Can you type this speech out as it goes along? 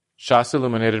Shas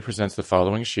Illuminated presents the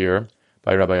following shir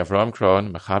by Rabbi Avrohom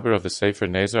Krohn, Mechaber of the Sefer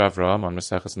Nazir Avrohom on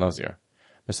Maseches Nazir.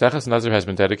 Maseches Nazir has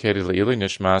been dedicated to Le'ilui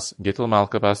Nishmas, Gittel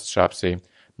Malka Bas Shapsi,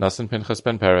 Nasan Pinchas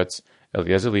ben Peretz,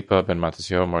 Eliezer Lipa ben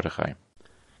Matisyahu Mordechai.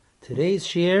 Today's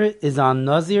shir is on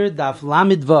Nazir Daf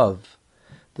Lamed Vav.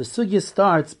 The sugya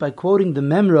starts by quoting the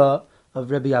memra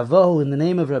of Rabbi Avrohom in the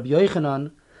name of Rabbi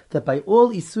Yochanan that by all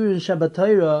Isur and Shabbat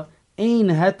Torah, ein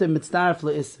heter mitzdarf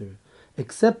le'isur,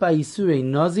 except by Isurei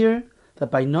Nazir, that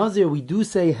by Nazir we do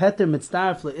say heter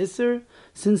mitzdarf le'isur,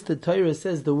 since the Torah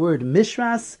says the word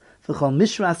mishras, v'chol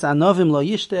mishras anovim lo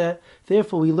yishteh,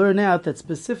 therefore we learn out that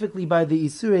specifically by the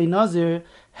Isurei Nazir,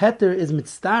 heter is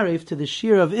mitzdarif to the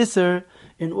shir of Isur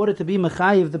in order to be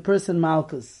mechayiv the person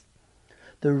malchus.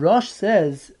 The Rosh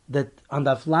says that on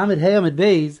the Aflamed Heyamid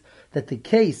Beis, that the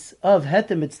case of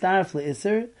heter mitzdarf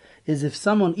le'isur is if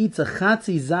someone eats a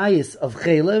chatzi zayis of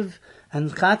chelev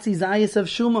and chatzi zayis of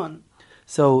shuman.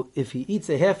 So if he eats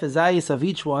a half a zayis of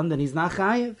each one, then he's not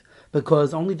chayiv,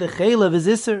 because only the chelev is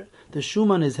isser, the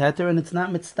shuman is heter, and it's not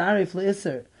mitzdarif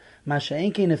le'isser.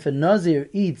 Masha'enkein, if a nazir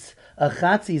eats a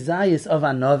chatzi zayis of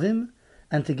anovim,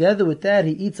 and together with that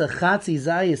he eats a chatzi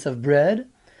zayis of bread,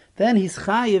 then he's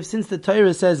chayiv, since the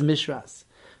Torah says mishras.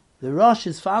 The Rosh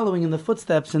is following in the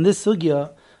footsteps in this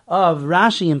sugya of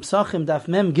Rashi in Psachim Daf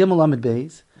Mem Gimel Amid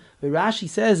Beis, where Rashi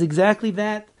says exactly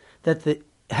that the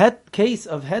case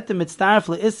of heter mitzdarf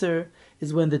le'isser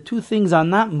is when the two things are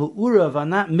not mu'urav, are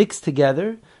not mixed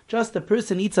together. Just a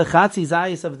person eats a chatzi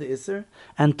zayis of the isser,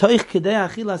 and toich kedei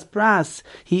achilas pras,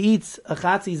 he eats a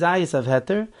chatzi zayis of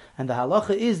heter, and the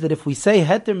halacha is that if we say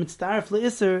heter mitzdarf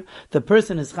le'isser, the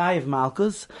person is chayiv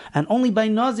malchus, and only by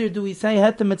Nazir do we say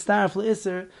heter mitzdarf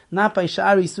le'isser, not by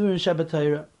shari sur and Shabbat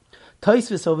Torah.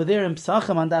 Tosfos over there in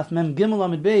Psachim on Daf Mem Gimel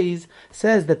Amid Beis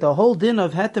says that the whole din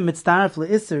of heter mitzdarf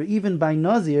le'isser, even by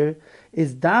Nazir,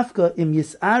 is dafka im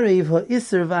yisarev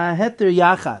ha'isser va'heter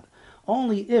yachad.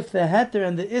 Only if the heter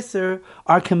and the isser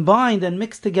are combined and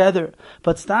mixed together.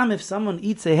 But stam, if someone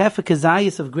eats a half a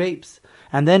kazayis of grapes,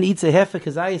 and then eats a half a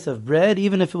kazayis of bread,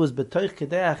 even if it was betoich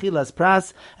kedei achilas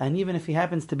pras, and even if he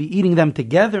happens to be eating them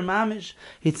together, mamish,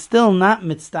 it's still not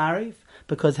mitzdarif,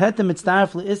 because heter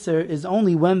mitzdarif le'isser is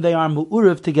only when they are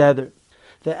mu'urav together.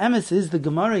 The emes is, the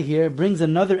Gemara here brings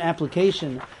another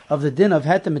application of the din of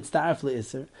heter mitzdarf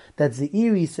le'isser, that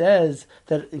Zeiri says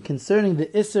that concerning the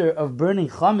isser of burning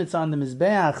chametz on the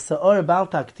mizbeach, sa'or bal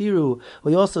taktiru,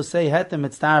 we also say heter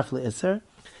mitzdarf le'isser.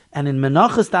 And in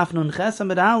Menachos Daf Nun Ches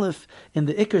Amud Aleph, in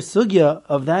the Iker Sugya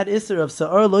of that isser of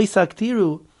sa'or lo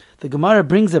saktiru, the Gemara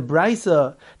brings a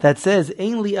brisa that says,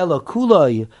 ein li ela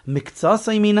kuloi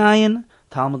miktsasai minayin,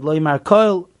 Talmud lo yimar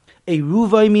koil,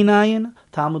 Eruvai minayin,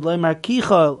 Talmud lo yimar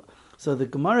kichol. So the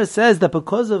Gemara says that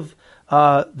because of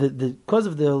the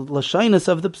lashonos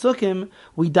of the psukim,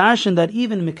 we darshan that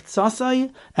even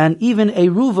miktsasai and even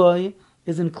eruvai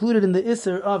is included in the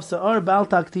isser of sa'ar bal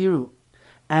taktiru.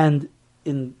 And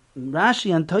in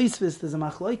Rashi and Tosfos, there's a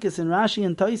machlokes in Rashi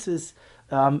and Tosfos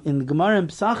in the Gemara and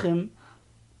Psachim,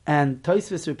 and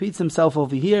Tosfos repeats himself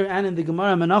over here, and in the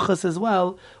Gemara Menachos as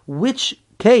well, which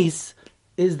case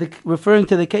is referring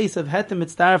to the case of heter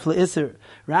mitzdarf le'isser.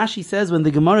 Rashi says when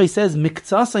the Gemara says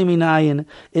miktsasai minayin,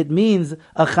 it means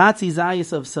a chatzi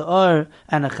zayis of sa'or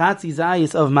and a chatzi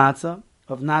zayis of matzah,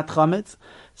 of not chametz.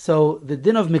 So the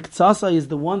din of miktsasai is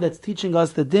the one that's teaching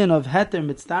us the din of heter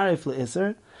mitzdarf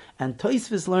le'isser. And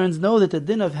Tosfos learns, no, that the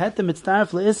din of heter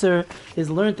mitzdarf le'isser is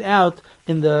learnt out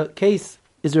in the case,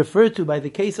 is referred to by the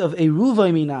case of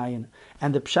eruvai minayin.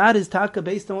 And the pshat is taka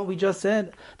based on what we just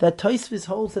said, that Tosfos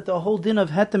holds that the whole din of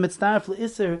heter mitzdarf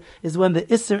le'isser is when the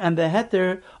isser and the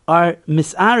heter are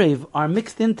misarev, are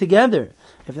mixed in together.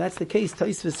 If that's the case,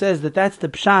 Tosfos says that that's the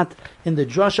pshat in the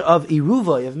drasha of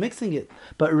eruvai, of mixing it.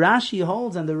 But Rashi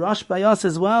holds, and the Rosh Bayas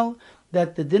as well,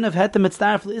 that the din of heter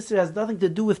mitzdarf le'isser has nothing to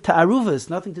do with ta'aruvas,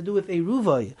 nothing to do with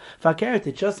eruvai. Fakert,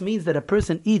 it just means that a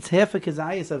person eats half a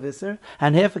kazayis of isser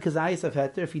and half a kazayis of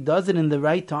heter. If he does it in the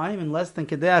right time, in less than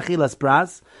kedei achilas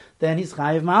pras, then he's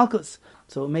chayiv malchus.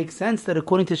 So it makes sense that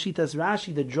according to Shitas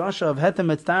Rashi, the drasha of heter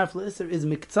mitzdarf le'isser is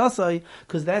miktsasai,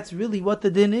 because that's really what the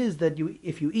din is, that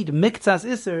if you eat miktsas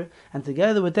isser, and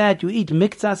together with that you eat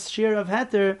miktsas shir of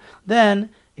heter,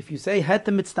 then if you say heter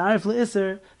mitzdarf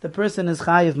le'isser, the person is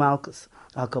chayiv malchus.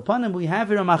 Al kapanim, we have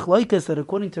here a machlokes that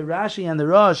according to Rashi and the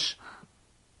Rosh,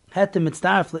 heter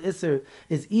mitzdarf le'isser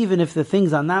is even if the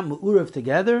things are not mu'urav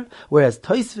together, whereas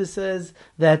Tosfos says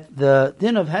that the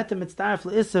din of heter mitzdarf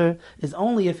le'isser is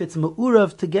only if it's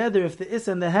mu'urav together, if the isser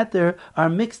and the heter are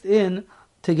mixed in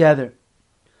together.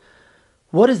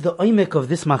 What is the oimek of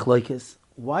this machlokes?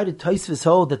 why did Tosfos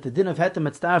hold that the din of heter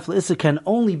mitzdaref l'isser can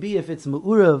only be if it's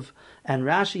me'urav, and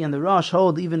Rashi and the Rosh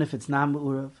hold even if it's not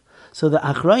me'urav? So the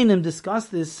Acharonim discuss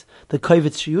this, the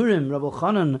Kovetz Shiurim, Rabbi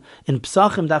Krohn, in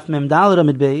Psachim Daf Mem Daled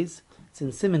Amid Beis, it's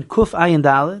in Siman Kuf Ayin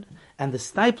Daled, and the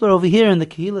Stipler over here in the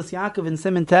Kehilas Yaakov in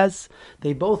Siman Tes,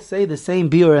 they both say the same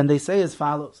biur, and they say as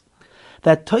follows,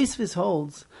 that Tosfos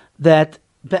holds that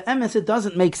be'emes it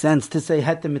doesn't make sense to say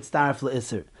heter mitzdaref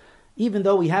l'isser, even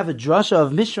though we have a drasha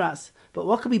of Mishras. But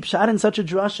what could be pshat in such a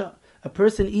drasha? A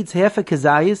person eats half a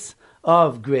kazayis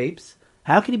of grapes.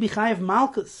 How can he be chayav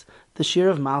malchus? The share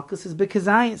of malchus is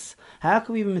bekazayis. How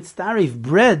can we mitzdaref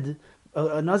bread?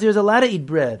 A Nazir is allowed to eat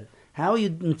bread. How are you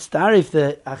mitzdaref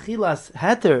the achilas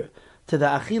heter to the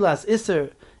achilas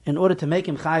iser in order to make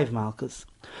him chayav malchus?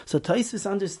 So Tosfos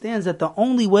understands that the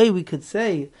only way we could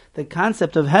say the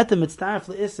concept of heter mitzdaref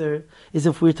le'iser is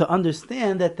if we're to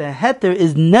understand that the heter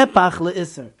is nepach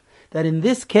le'iser. That in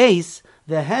this case,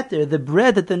 the heter, the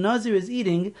bread that the Nazir is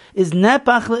eating, is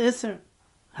nepach le'iser.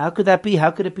 How could that be?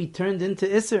 How could it be turned into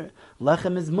iser?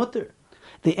 Lechem is mutter.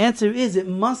 The answer is, it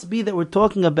must be that we're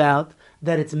talking about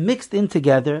that it's mixed in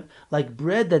together, like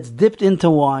bread that's dipped into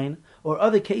wine, or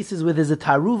other cases where there's a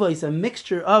taruva, it's a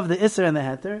mixture of the iser and the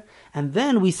heter, and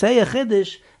then we say a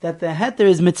chiddush that the heter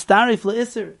is mitzdarif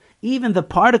le'iser. Even the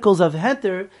particles of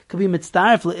heter could be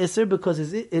mitzdarif le'iser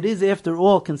because it is after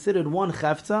all considered one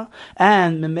chefza,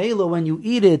 and memela when you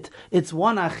eat it, it's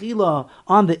one achila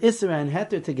on the iser and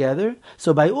heter together.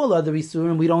 So by all other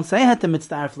isurim, we don't say heter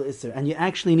mitzdarif le'iser, and you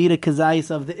actually need a kazayis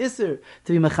of the iser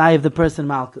to be mechayiv the person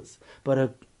malchus.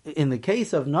 But in the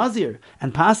case of Nazir,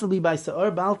 and possibly by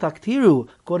Sa'or Bal Taktiru,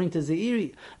 according to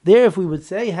Zeiri, there if we would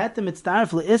say heter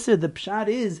mitzdaref le'iser, the pshat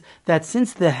is that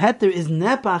since the heter is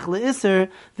nepach le'iser,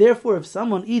 therefore if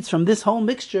someone eats from this whole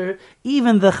mixture,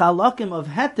 even the chalakim of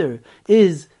heter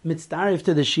is mitzdaref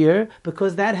to the shir,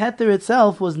 because that heter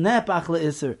itself was nepach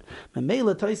le'iser.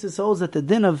 Memela Tosfos holds that the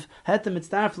din of heter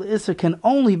mitzdaref le'iser can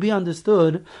only be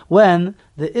understood when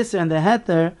the iser and the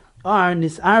heter are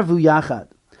nisarvu yachad.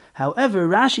 However,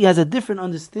 Rashi has a different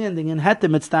understanding in heter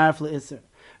mitzdaref le'iser.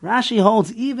 Rashi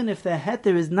holds even if the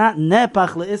heter is not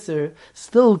nepach le'iser,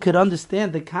 still could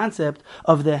understand the concept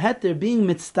of the heter being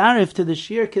mitzdaref to the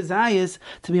shir kezayis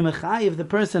to be mechayiv the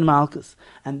person malchus.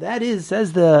 And that is,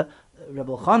 says the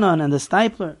Rabbi Chanan and the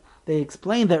Stipler, they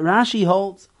explain that Rashi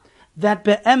holds that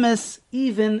be'emes,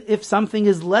 even if something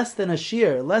is less than a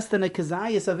shir, less than a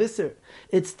kezayis of iser,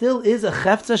 it still is a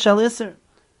chefza shal iser.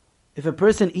 If a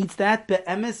person eats that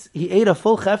be'emes, he ate a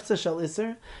full chefza shal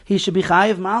iser, he should be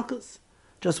chayiv malchus.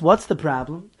 Just what's the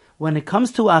problem? When it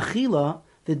comes to achila,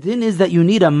 the din is that you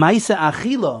need a maisa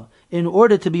achila in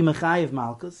order to be mechayiv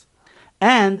malchus,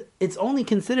 and it's only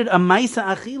considered a maisa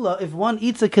achila if one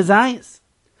eats a kazayis.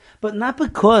 But not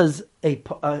because a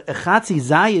chatzi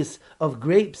zayis of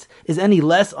grapes is any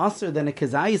less usher than a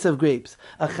kazayis of grapes.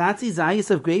 A chatzi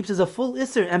zayis of grapes is a full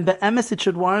isser, and be'emes it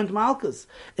should warrant malchus,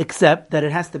 except that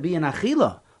it has to be an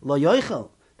achila, lo yoichel.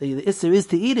 The isser is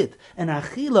to eat it, and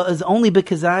achila is only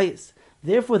bekazayis.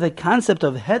 Therefore, the concept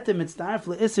of heter mitzdaref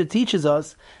le'iser teaches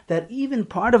us that even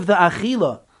part of the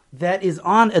achila that is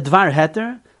on a dvar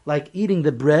heter, like eating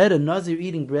the bread, a Nazir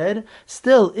eating bread,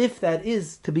 still, if that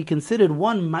is to be considered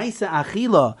one maisa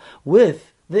achila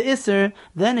with the iser,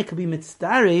 then it could be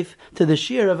mitzdaref to the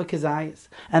shir of a kazayis.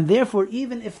 And therefore,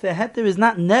 even if the heter is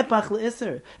not nepach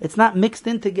le'iser, it's not mixed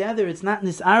in together, it's not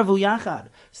nisarvu yachad.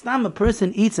 Stam, a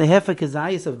person eats a half a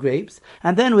kazayis of grapes,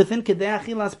 and then within kedei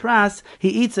achilas pras, he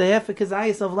eats a half a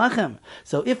kazayis of lechem.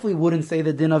 So if we wouldn't say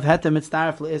the din of heter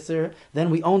mitzdaref le'iser, then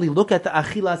we only look at the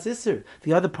achilas iser.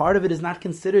 The other part of it is not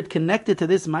considered connected to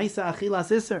this maisa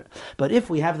achilas iser. But if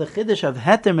we have the chiddush of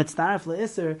heter mitzdaref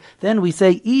le'iser, then we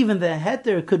say even the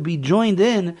heter could be joined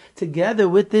in together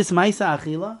with this maisa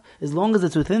achila, as long as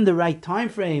it's within the right time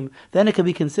frame, then it could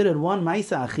be considered one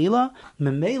maisa achila.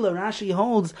 Memela Rashi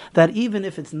holds that even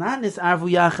if it's not nisarvu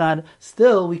yachad,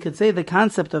 still we could say the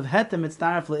concept of heter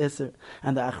mitzdaref le'iser.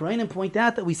 And the Acharonim point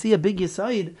out that we see a big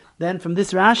yisoid then from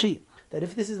this Rashi, that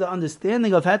if this is the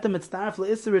understanding of heter mitzdaref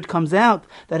le'iser, it comes out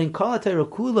that in kol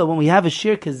kula, when we have a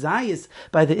shir kazayis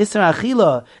by the isra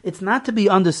achila, it's not to be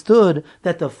understood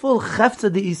that the full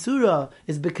chefza de isura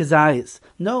is bekazayis.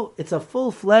 No, it's a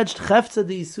full-fledged chefza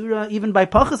de isura even by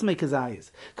pachas me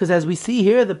kazayis. Because as we see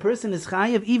here, the person is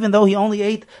chayiv even though he only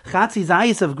ate chatzi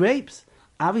zayis of grapes.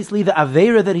 Obviously the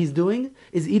aveira that he's doing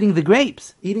is eating the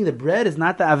grapes. Eating the bread is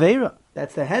not the aveira.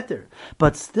 That's the heter.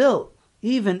 But still,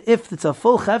 even if it's a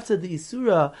full chefza de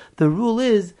isura, the rule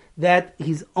is that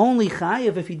he's only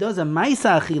chayiv if he does a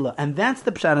maisa achila, and that's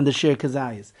the pshat on the shir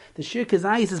kazayis. The shir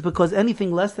kazayis is because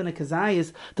anything less than a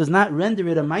kazayis does not render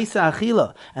it a maisa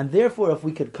achila, and therefore if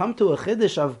we could come to a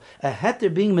chiddush of a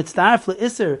heter being mitzdarf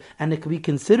le'isser, and it could be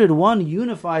considered one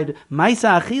unified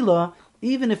maisa achila,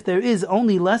 even if there is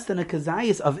only less than a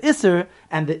kazayis of isser,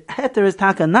 and the heter is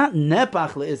taka not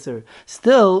nepach le'isser,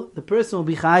 still the person will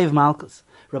be chayiv malchus.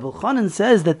 Rabbi Krohn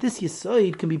says that this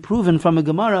yisoid can be proven from a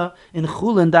Gemara in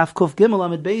Chulin Daf Kuf Gimel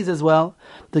Amid Beis as well.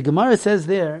 The Gemara says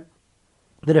there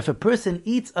that if a person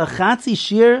eats a chatzi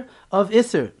shir of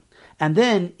Isser and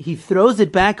then he throws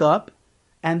it back up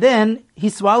and then he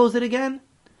swallows it again,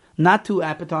 not too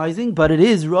appetizing, but it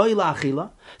is roi la'achila.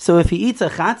 So if he eats a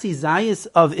chatzi zayis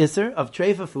of Isser, of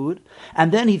treifa food,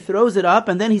 and then he throws it up,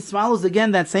 and then he swallows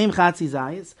again that same chatzi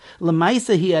zayis,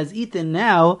 l'maisa he has eaten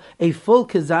now a full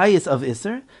kazayis of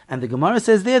Isser, and the Gemara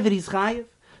says there that he's chayiv.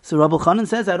 So Rabbi Chanan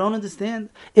says, I don't understand.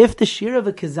 If the shir of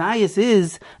a kazayis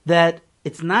is that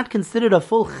it's not considered a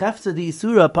full chefza de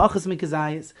isura, pachas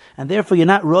mikazayis, and therefore you're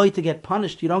not roy to get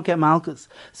punished, you don't get malchus.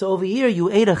 So over here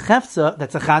you ate a chefza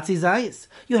that's a chatzi zayis.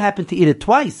 You happen to eat it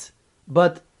twice,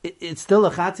 but it's still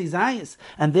a chatzi zayis.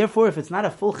 And therefore if it's not a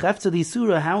full chefza de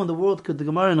isura, how in the world could the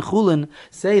Gemara in Chulin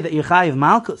say that you're chayiv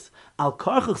malchus? Al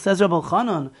Karchuch says Rabbi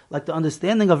Chanan, like the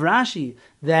understanding of Rashi,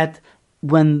 that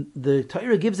when the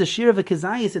Torah gives a shir of a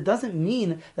kazayis, it doesn't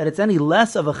mean that it's any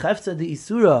less of a chefza de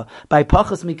isura by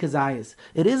pachas mi kazayis.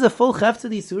 It is a full chefza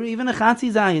de isura, even a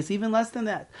chatzi zayis, even less than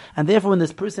that. And therefore, when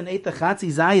this person ate the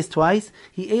chatzi zayis twice,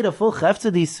 he ate a full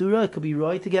chefza de isura. It could be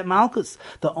roy to get malchus.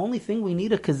 The only thing we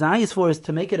need a kazayis for is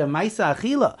to make it a maisa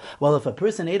achila. Well, if a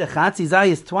person ate a chatzi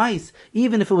zayis twice,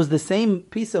 even if it was the same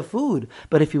piece of food,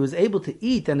 but if he was able to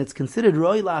eat and it's considered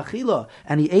roy la achila,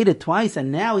 and he ate it twice,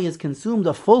 and now he has consumed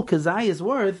a full kazayis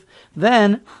worth,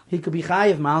 then he could be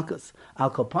chayiv malchus.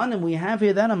 Al Kopanim, we have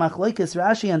here then a machlokes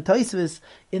Rashi and Tosfos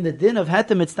in the din of heter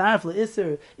mitzdarf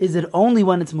le'isser. Is it only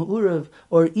when it's me'urav,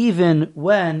 or even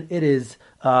when it is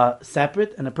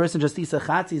separate, and a person just eats a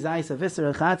chatzi zayis of isser,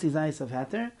 a chatzi zayis of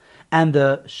heter? And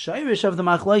the shirish of the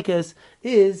machlokes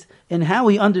is in how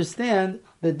we understand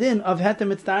the din of heter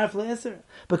mitzdarf le'isser.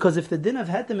 Because if the din of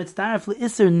heter mitzdarf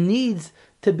le'isser needs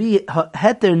to be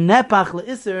heter nepach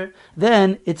le'isser,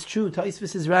 then it's true.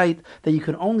 Tosfos is right that you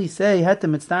can only say heter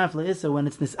mitzdarf le'isser when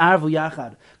it's nisarvu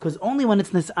yachad. Because only when it's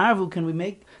nisarvu can we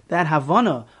make that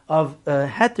havana of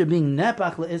heter being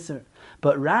nepach le'isser.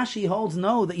 But Rashi holds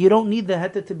no, that you don't need the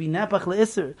heter to be nepach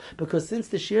le'isser, because since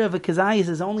the shir of a kazayis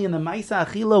is only in the maisa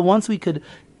achila, once we could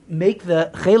make the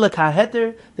chelak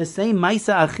ha-heter the same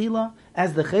maisa achila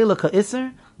as the chelak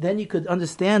ha-isser, then you could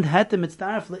understand heter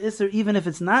mitzdarf le'isser even if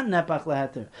it's not nepach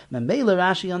le'heter. Memela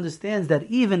Rashi understands that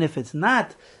even if it's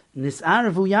not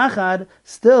nisarvu yachad,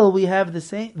 still we have the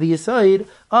same, the yisoid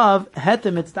of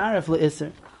heter mitzdarf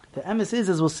le'isser. The emes is,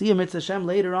 as we'll see in Mitzvah Hashem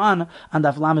later on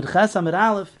Daf Lamed Ches Amid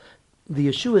Aleph, the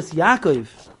Yeshuas Yaakov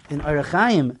in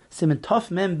Arachayim, Siman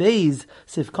Tov Mem Beis,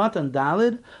 Sivkot and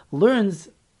Dalid, learns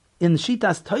in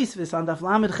Shitas Tosfos on Daf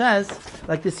Lamed Ches,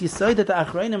 like this Yisoid that the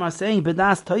Acharonim are saying,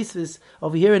 Bedas Tosfos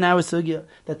over here in our sugya,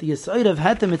 that the Yisoid of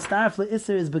heter mitzdarf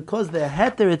le'isser is because the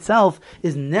heter itself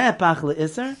is nepach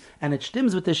le'isser, and it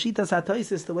stims with the Shitas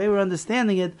HaTosfos, the way we're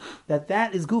understanding it,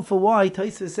 that is good for why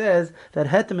Tosfos says that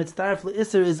heter mitzdarf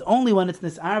le'isser is only when it's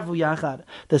nisarvu yachad.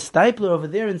 The Stipler over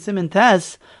there in Siman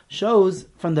Tes shows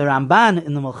from the Ramban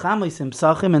in the Melchamos in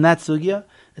Psachim in that sugya,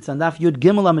 it's on Daf Yud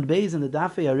Gimel Amid Beis in the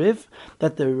Daf Yarif,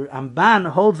 that the Ramban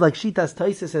holds like Shitas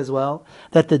Tosfos as well,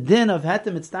 that the din of heter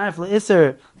mitzdarf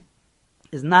le'isser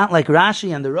is not like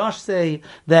Rashi and the Rosh say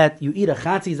that you eat a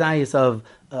chatzi zayis of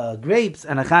grapes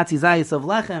and a chatzi zayis of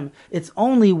lechem. It's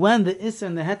only when the isser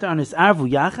and the heter are nisarvu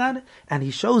yachad, and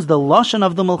he shows the lashon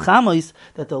of the Melchamos,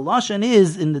 that the lashon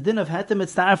is in the din of heter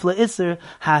mitzdarf le'isser,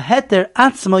 ha-heter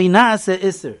atzmo yinase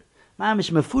isser.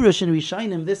 Mamish mefurish in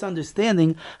Rishonim, this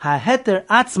understanding, ha-heter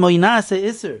atzmo yinase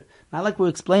isser. Not like we're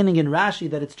explaining in Rashi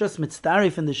that it's just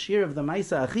mitzdarif in the shir of the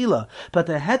Maisa Achila, but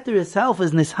the heter itself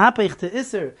is nishapech to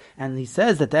Isser, and he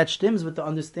says that stims with the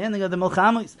understanding of the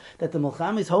Melchamos, that the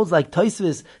Melchamos holds like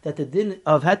Tosfos, that the din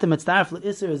of heter mitzdarif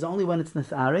Isser is only when it's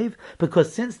nisarif,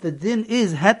 because since the din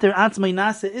is heter atzmai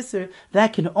nase Isser,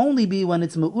 that can only be when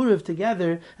it's me'uriv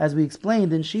together, as we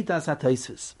explained in Shitas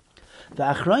HaTosfos. The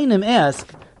Acharonim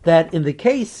ask that in the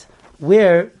case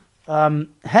where the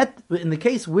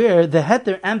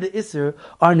heter and the isser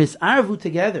are nisarvu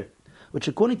together, which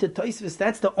according to Tosfos,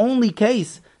 that's the only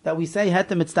case that we say heter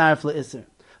mitzdarf le'isser.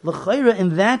 L'chayra,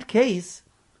 in that case,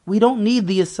 we don't need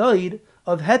the yisoid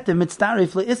of heter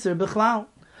mitzdarf le'isser b'chlal.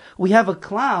 We have a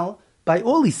klal by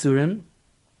all isurim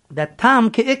that tam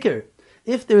ke'ikr,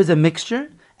 if there is a mixture,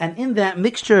 and in that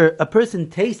mixture a person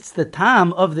tastes the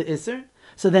tam of the isser,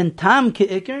 so then tam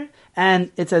ke'ikr,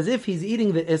 and it's as if he's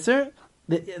eating the isser,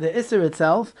 the isser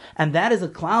itself, and that is a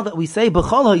klal that we say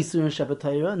b'chol ha'isurin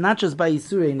shabbatayra, not just by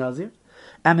isurei nazir.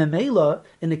 And memela,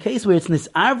 in the case where it's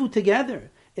nisarvu together,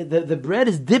 the bread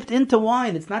is dipped into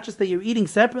wine. It's not just that you're eating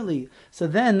separately. So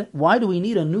then, why do we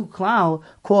need a new klal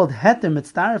called heter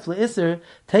mitztaref le'isser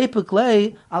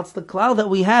teipuklei als the klal that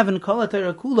we have in kol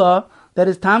ha'torah kula that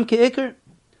is tam ke'ikr?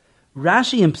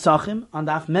 Rashi in Psachim on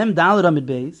the Mem Daled Amid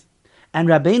Beis, and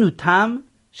Rabbeinu Tam's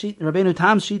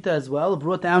Shita as well,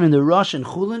 brought down in the Rosh and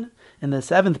Chulin, in the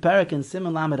 7th parak in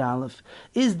Siman Lamed Aleph,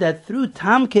 is that through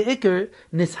Tam Ke'ikr,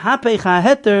 Nishapech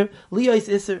HaHeter Liyos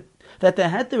Isser, that the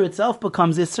Heter itself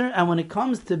becomes Isser, and when it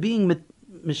comes to being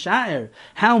Mishaer,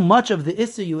 how much of the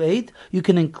Isser you ate, you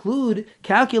can include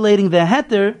calculating the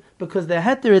Heter, because the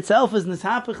Heter itself is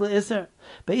Nishapech LeIsser.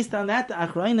 Based on that, the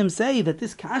Acharonim say that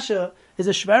this kasha is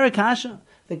a shvera kasha.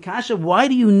 The kasha, why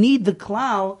do you need the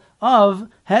klal of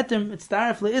heter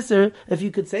mitztaref le'isser if you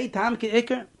could say tam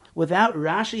ke'ikr without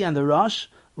Rashi and the Rosh,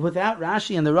 in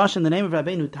the name of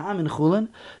Rabbeinu Tam in Chulin?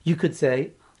 You could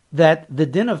say that the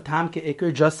din of tam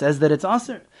ke'ikr just says that it's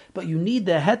aser, but you need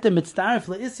the heter mitztaref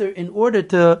le'isser in order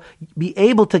to be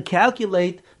able to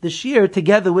calculate the shear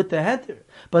together with the heter.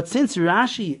 But since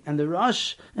Rashi and the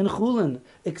Rosh and Chulin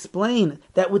explain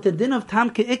that with the din of tam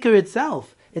ke'ikr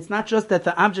itself, it's not just that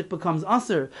the object becomes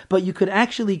aser, but you could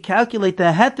actually calculate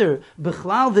the heter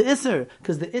b'chlal the iser,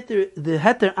 because the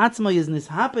heter atzma is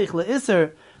nishapech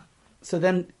le'iser. So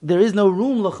then there is no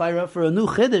room l'chayra for a new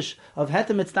chiddush of heter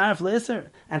mitztaref le'iser,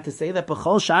 and to say that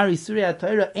b'chol shari surya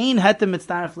Torah ain't heter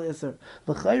mitztaref le'iser.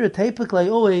 L'chayra teipik lay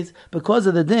always because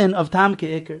of the din of tam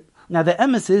ke'ikr. Now the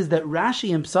emes is that Rashi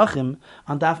in Psachim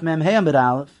on Daf Mem Hey Amid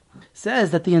Aleph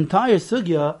says that the entire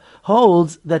sugya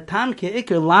holds that tam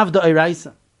ke'ikr lav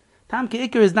da'iraisa. Tam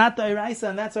ke'ikr is not da'iraisa,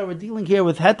 and that's why we're dealing here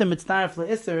with heter mitztaref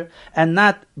le'isser and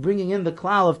not bringing in the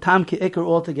klal of tam ke'ikr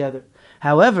altogether.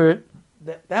 However,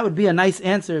 that would be a nice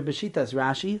answer b'shitas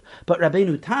Rashi, but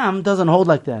Rabbeinu Tam doesn't hold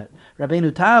like that.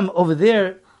 Rabbeinu Tam over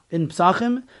there in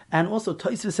Psachim, and also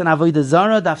Tosfos and Avodah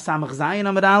Zarah, Daf Samach Zayin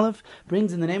Amud Aleph,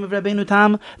 brings in the name of Rabbeinu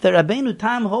Tam, that Rabbeinu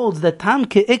Tam holds that Tam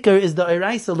Ke'ikr is the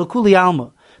Eiraisa L'Kuli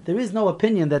Alma. There is no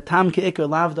opinion that Tam Ke'ikr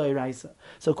lav the Eiraisa.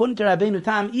 So according to Rabbeinu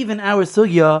Tam, even our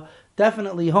Sugya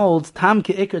definitely holds Tam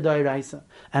Ke'ikr the Eiraisa.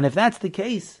 And if that's the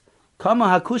case, Kama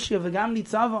Hakushya V'gam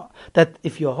Nitzava, that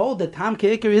if you hold that Tam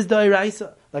Ke'ikr is the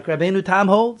Eiraisa, like Rabbeinu Tam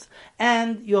holds,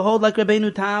 and you hold like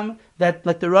Rabbeinu Tam, that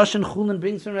like the Russian Chulin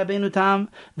brings from Rabbeinu Tam,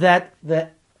 that the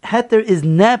heter is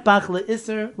nepach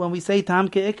le'isser when we say tam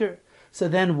ke'ikr. So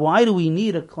then why do we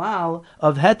need a klal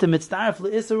of heter mitztaref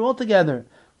le'isser altogether?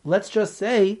 Let's just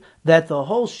say that the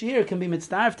whole shear can be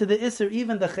mitztaref to the isser,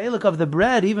 even the chelik of the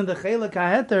bread, even the chelik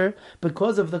ha-heter,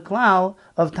 because of the klal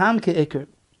of tam ke'ikr.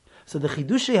 So the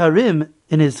Chidushei Harim,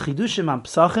 in his Chidushim on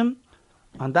Psachim,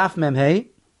 on Daf Mem Hey,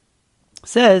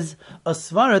 says a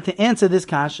svara to answer this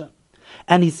kasha.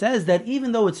 And he says that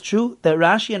even though it's true that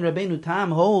Rashi and Rabbeinu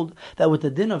Tam hold that with the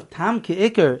din of tam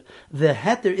ke'ikr, the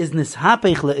heter is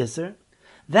nishapech le'isser,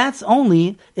 that's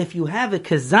only if you have a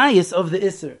kazayis of the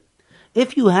isser.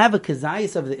 If you have a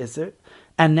kazayis of the isser,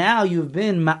 and now you've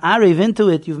been ma'arev into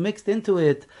it, you've mixed into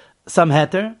it some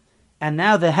heter, and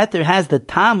now the heter has the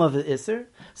tam of the isser,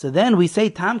 so then we say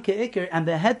tam ke'ikr, and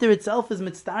the heter itself is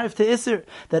mitztaref to isser,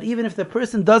 that even if the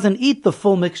person doesn't eat the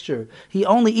full mixture, he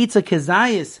only eats a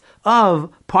kezayis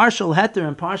of partial heter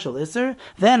and partial isser,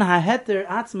 then ha-heter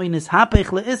atzmai nishapech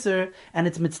le'isser, and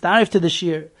it's mitztaref to the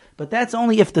shear. But that's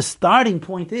only if the starting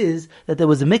point is that there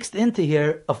was mixed into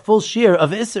here a full shear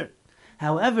of isser.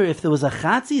 However, if there was a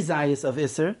chatzi zayis of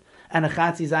isser, and a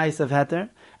chatzi zayis of heter,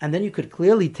 and then you could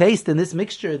clearly taste in this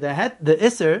mixture the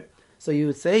isser, so you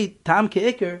would say tam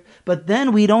ke'ikr, but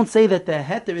then we don't say that the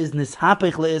heter is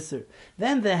nishapech le'isser.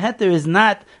 Then the heter is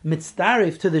not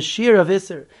mitztaref to the shear of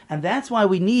isser, and that's why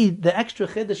we need the extra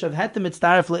chiddush of heter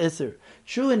mitztaref le'isser.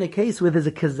 True, in a case where there's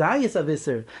a kazayis of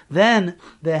isser, then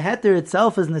the heter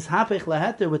itself is nishapech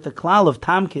le'heter with the klal of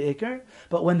tam ke'ikr.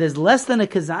 But when there's less than a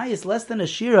kazayis, less than a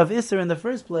shear of isser in the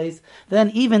first place, then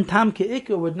even tam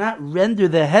ke'ikr would not render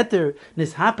the heter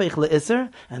nishapech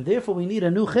le'isser, and therefore we need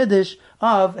a new chiddush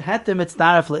of heter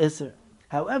mitztaref le'isser.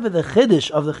 However, the chiddush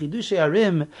of the Chidushei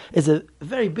Harim is a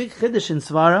very big chiddush in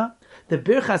Svara. The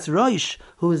Birchas Roish,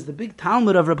 who is the big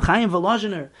Talmud of Reb Chaim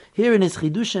Volozhiner, here in his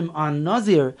Chidushim on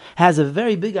Nazir, has a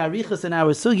very big arichas in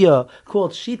our sugya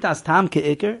called Shitas Tam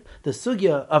Ke'ikr, the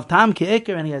sugya of Tam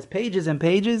Ke'ikr, and he has pages and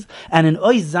pages. And in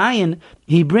Ois Zayin,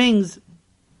 he brings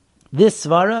This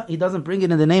svara, he doesn't bring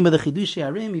it in the name of the Chidushei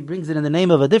Harim, he brings it in the name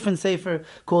of a different sefer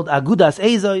called Agudas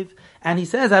Ezov, and he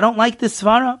says, I don't like this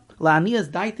svara. La'aniyas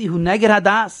daiti hu neged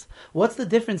hadas. What's the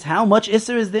difference? How much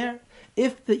isser is there?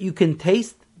 If you can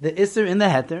taste the isser in the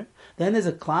heter, then there's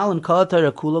a klal in Kol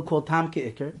HaTorah called Tam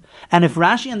Ke'ikr. And if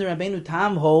Rashi and the Rabbeinu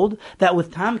Tam hold that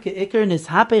with Tam Ke'ikr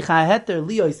nishapech ha'heter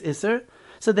liyos isser,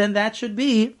 so then that should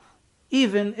be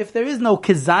even if there is no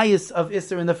kezayis of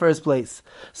Isser in the first place.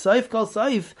 Soif kol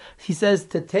soif, he says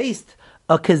to taste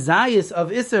a kezayis of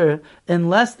Isser in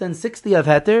less than 60 of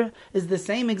Heter is the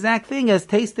same exact thing as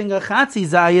tasting a chatzi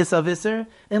zayis of Isser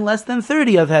in less than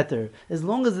 30 of Heter. As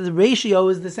long as the ratio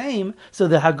is the same, so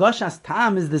the Hagoshas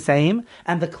Tam is the same,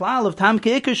 and the klal of Tam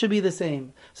Ke'ikr should be the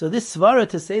same. So this svara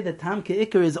to say that Tam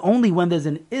Ke'ikr is only when there's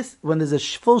a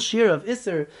full shear of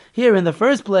Isser here in the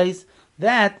first place,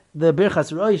 that the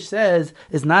Birchas Roish says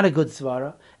is not a good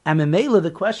svara. And Memela, the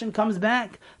question comes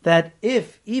back that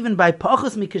if, even by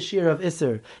pachos mikashir of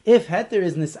Isser, if heter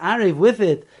is nisarev with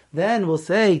it, then we'll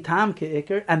say tam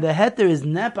ke'ikr, and the heter is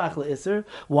nepach le'isser.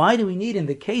 Why do we need, in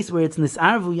the case where it's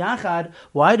nisarvu yachad,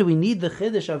 why do we need the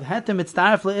chiddush of heter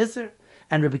mitztaref le'isser?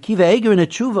 And Rabbi Kiva Eger in a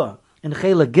tshuva, in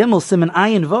Chela Gimel Siman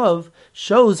Ayin Vov,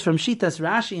 shows from Shitas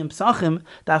Rashi and Psachim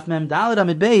Daf Mem Daled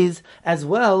Amid Beis, as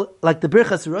well like the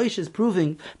Birchas Roish is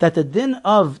proving that the din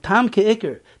of Tam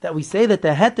Ke'ikr, that we say that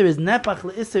the heter is nepach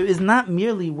le'isser, is not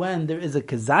merely when there is a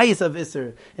kezayis of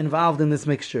isser involved in this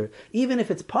mixture, even if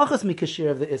it's pachas mikashir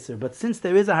of the isser. But since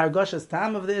there is a hargoshas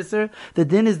tam of the isser, the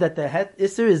din is that the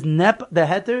heter is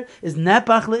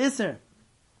nepach le'isser.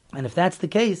 And if that's the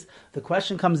case, the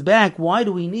question comes back, why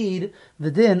do we need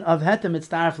the din of heter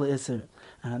mitztaref le'isser?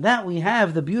 And on that we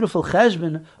have the beautiful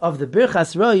cheshbon of the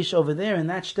Birchas Roish over there in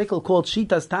that shtickle called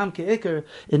Shitas Tam Ke'ikr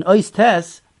in Ois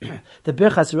Tes. The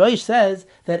Birchas Roish says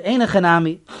that Eina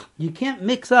Chanami, you can't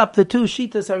mix up the two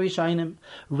Shitas Rishonim.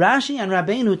 Rashi and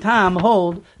Rabbeinu Tam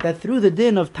hold that through the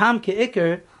din of Tam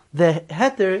Ke'ikr, the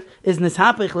heter is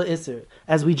nishapech le'isser,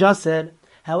 as we just said.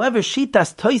 However,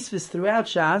 Shitas Toisvis throughout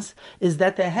Shas is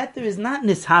that the heter is not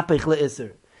nishapech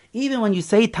le'isser. Even when you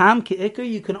say Tam Ke'ikr,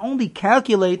 you can only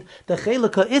calculate the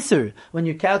Chelaka Isser when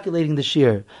you're calculating the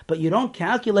shear. But you don't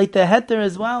calculate the heter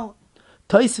as well.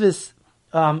 Toisvis,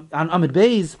 on Amid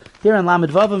Beis, here on Lamed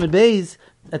Vav Amid Beis,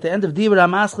 at the end of Dibur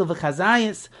HaMaschel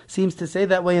v'Chazayis, seems to say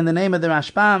that way in the name of the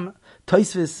Rashbam.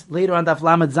 Toisvis, later on Daf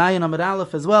Lamed Zayin Amid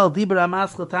Aleph as well, Dibur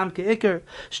HaMaschel Tam Ke'ikr,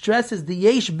 stresses the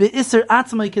Yesh Be'isser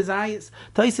Atzmai Kezayis.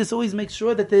 Toisvis always makes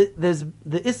sure that the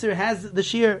Isser has the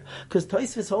shear, because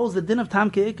Toisvis holds the din of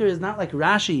Tam Ke'ikr is not like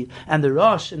Rashi and the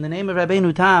Rosh in the name of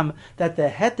Rabbeinu Tam, that the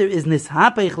heter is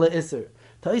nishapech le'isser.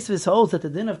 Tosfos holds that the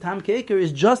din of Tam Ke'ikr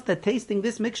is just that tasting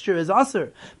this mixture is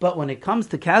aser. But when it comes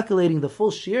to calculating the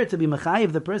full shear to be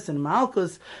mechayiv the person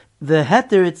Malkus, the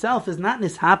heter itself is not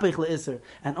nishapech le'isser,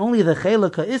 and only the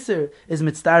chelaka isser is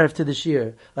mitzdaref to the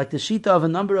shear, like the shita of a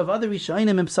number of other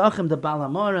Rishonim and Psachim, the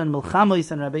Balamor and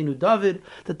Milchamois and Rabbeinu David,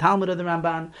 the Talmud of the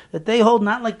Ramban, that they hold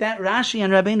not like that Rashi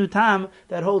and Rabbeinu Tam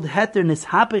that hold heter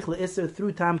nishapech le'isser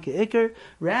through Tam Ke'ikr.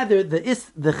 Rather, the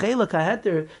chelaka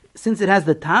heter, since it has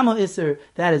the Tamo isser,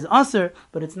 that is aser,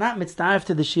 but it's not mitzdaref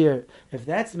to the shear. If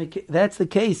that's the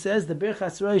case, says the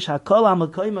Birchas Roish, Hakol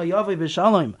Amakoyma Yavai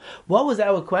B'Shalom. What was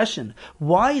our question?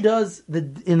 Why does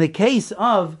in the case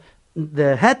of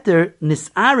the heter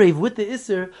nisarev with the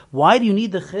isser, why do you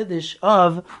need the chiddush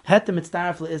of heter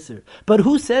mitzdaref le'isser? But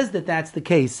who says that that's the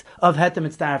case of heter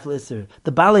mitzdaref le'isser?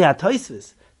 The Balei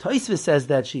HaTosfos. Tosfos says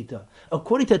that shita.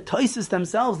 According to Tosfos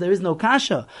themselves, there is no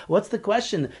kasha. What's the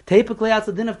question? Typically, out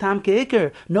the din of Tam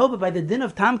Ke'ikr. No, but by the din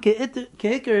of Tam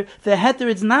Ke'ikr, the heter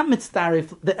is not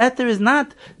mitzdaref. The heter is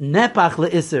not nepach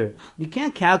le'isser. You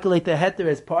can't calculate the heter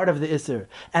as part of the isser.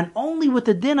 And only with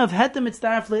the din of heter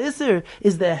mitzdaref le'isser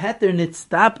is the heter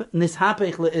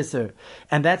nishapech le'isser.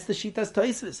 And that's the shitas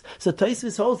Tosfos. So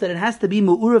Tosfos holds that it has to be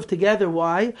mu'urav together.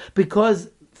 Why?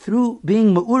 Because through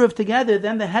being ma'urav together,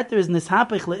 then the heter is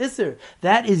nishapech le'isser.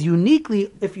 That is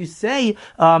uniquely, if you say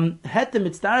heter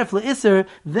mitzdaref le'isser,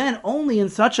 then only in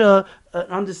such a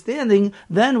understanding,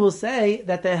 then we'll say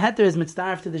that the heter is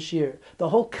mitzdaref to the shear. The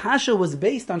whole kasha was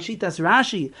based on Shitas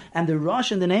Rashi and the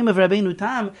Rosh in the name of Rabbeinu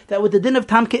Tam, that with the din of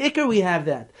Tam Ke'ikr we have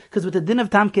that. Because with the din of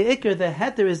Tam Ke'ikr, the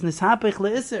heter is nishapech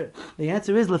le'isser. The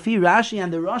answer is, Lefi Rashi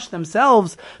and the Rosh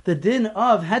themselves, the din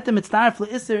of heter mitzdaref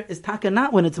le'isser is taka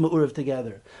not when it's ma'urav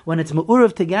together. When it's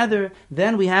ma'urav together,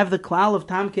 then we have the klal of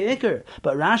Tam Ke'ikr.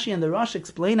 But Rashi and the Rosh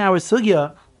explain our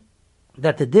sugya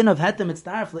that the din of heter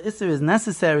mitzdaref le'isser is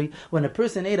necessary when a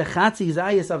person ate a chatzi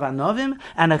zayis of anovim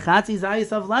and a chatzi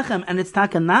zayis of lechem, and it's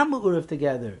taka not me'urev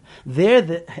together. There,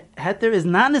 the heter is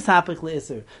not nishapich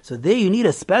le'isser. So there you need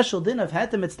a special din of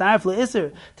heter mitzdaref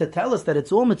le'isser to tell us that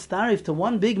it's all mitzdaref to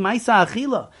one big maisa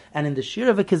achila. And in the shir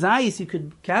of a kazayis, you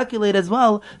could calculate as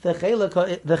well the chelak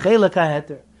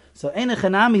heter. So Ein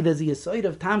Chanami, there's a yisoid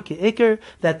of tam ke'ikr,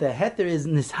 that the heter is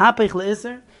nishapich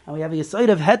le'isser, and we have a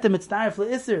yisoid of heter mitzdaref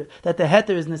le'isser, that the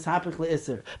heter is nishapich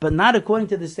le'isser, but not according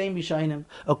to the same Rishonim.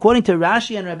 According to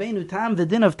Rashi and Rabbeinu Tam, the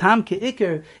din of tam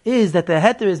ke'ikr is that the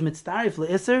heter is mitzdaref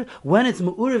le'isser when it's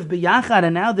me'urev b'yachad,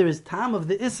 and now there is tam of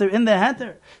the isser in the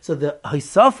heter. So the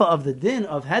hisafa of the din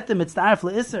of heter mitzdaref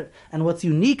le'isser, and what's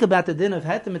unique about the din of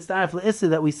heter mitzdaref le'isser,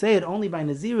 that we say it only by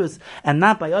Nazirus and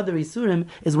not by other isurim,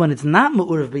 is when it's not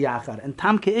me'urev b'yachad. And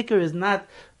tam ke'ikr is not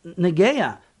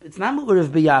negeya. It's not mu'urev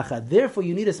b'yachad. Therefore,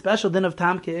 you need a special din of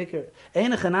tam ke'ikr.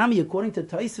 Ein Chanami, according to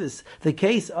Tosfos, the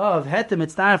case of heter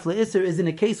mitzdaref le'isser is in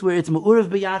a case where it's mu'urev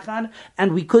b'yachad,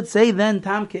 and we could say then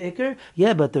tam ke'ikr.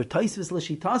 Yeah, but the Tosfos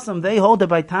l'shitasam, they hold that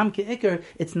by tam ke'ikr,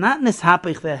 it's not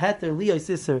nishapich the heter liyos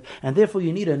isser, and therefore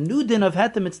you need a new din of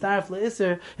heter mitzdaref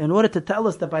le'isser in order to tell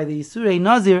us that by the Yisurei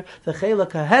Nazir, the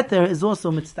chelak heter is also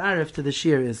mitzdaref to the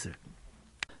shir isser.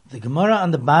 The Gemara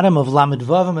on the bottom of Lamed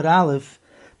Vav Amud Aleph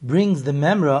brings the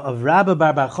memra of Rabbi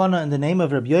Bar Bar Chana in the name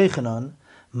of Rabbi Yochanan.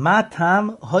 Ma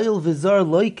tam hoil v'zor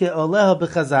loike oleha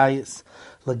b'chazayis.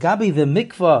 Lagabi the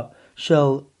mikvah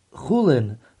shel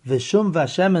chulin v'shum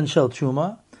v'shemen shel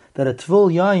truma, that a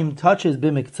tvul yaim touches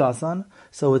b'miktasan.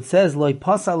 So it says loy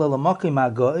pasal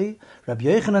elamakim agoi. Rabbi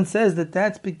Yochanan says that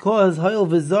that's because hoil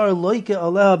v'zor loike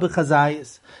oleha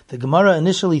b'chazayis. The Gemara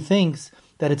initially thinks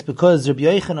that it's because Rabbi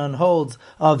Yochanan holds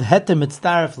of heter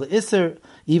mitzdaref le'isser,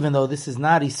 even though this is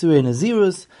not Isurei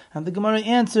Nazirus, and the Gemara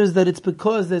answers that it's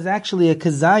because there's actually a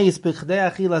kazayis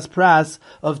b'chdei achilas pras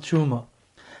of truma.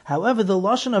 However, the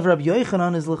lashon of Rabbi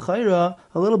Yochanan is l'chayra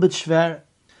a little bit shver.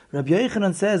 Rabbi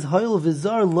Yochanan says, "Hoil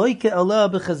v'zar loike ala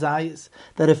b'chazayis,"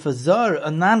 that if a zar, a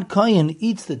non-kohen,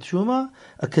 eats the truma,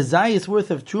 a kazayis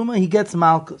worth of truma, he gets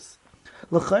malchus.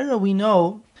 L'chayra, we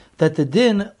know that the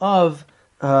din of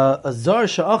a zar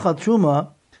sha'achal truma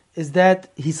is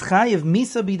that he's chayiv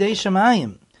misa bidei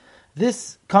shamayim.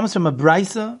 This comes from a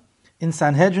brisa in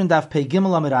Sanhedrin Daf Pei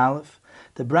Gimel Amud Aleph.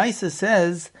 The brisa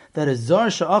says that a zar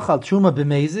sha'achal truma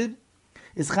b'mezid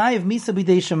is chayiv misa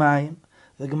bidei shamayim.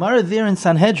 The Gemara there in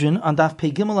Sanhedrin on Daf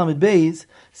Pei Gimel Amud Beis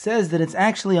says that it's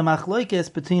actually a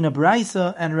machlokes between a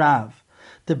brisa and Rav.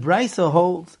 The brisa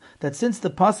holds that since the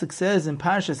pasuk says in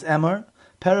Parshas Emor,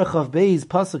 Perach of Beis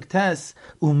pasuk tes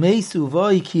umeisu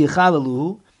voi ki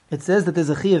yechalalu, it says that there's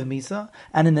a chi of misa,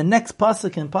 and in the next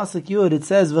pasuk, in pasuk yud, it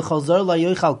says v'chazar la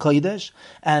yochal kodesh,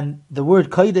 and the word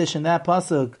kodesh in that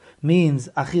pasuk means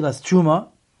achilas truma.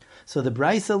 So the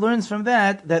brisa learns from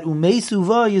that umeisu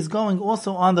voi is going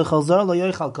also on the chazar la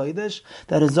yochal kodesh,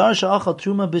 that a zar sha'achal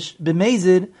truma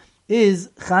b'mezid is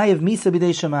chayiv misa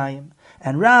b'dei shamayim.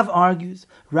 And Rav argues.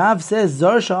 Rav says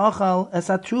zar sha'achal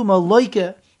esat truma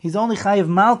loike. He's only chayiv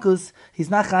malchus. He's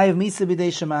not chayiv misa b'dei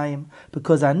shamayim,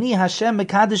 because ani Hashem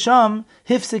mekadesham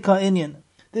hifsik ha'inyan.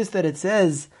 This that it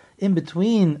says in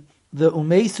between the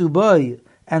umeisu boy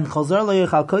and chazar lo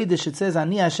yechal kodesh, it says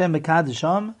ani Hashem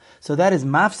mekadesham. So that is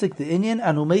mafsik the inyan,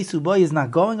 and umeisu boy is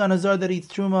not going on a zar that eats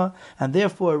truma, and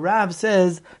therefore Rav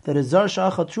says that a zar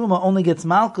sha'achal truma only gets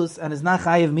malchus and is not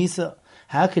chayiv misa.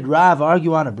 How could Rav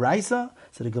argue on a brisa?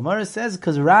 So the Gemara says,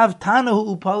 because Rav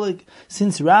Tanahu Upalik,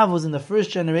 since Rav was in the first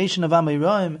generation of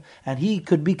Acharonim, and he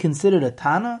could be considered a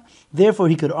Tana, therefore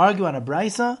he could argue on a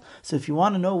Brisa. So if you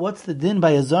want to know what's the din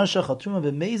by a Zar Shachal Truma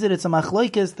b'Mezid, it's a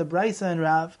Machlokes, the Brisa and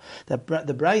Rav. The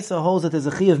Brisa holds that there's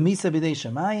a Chi of Misa b'dei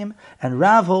Shamayim, and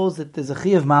Rav holds that there's a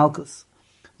Chi of Malchus.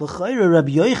 L'chayra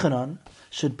Rabbi Yochanan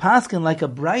should paskin like a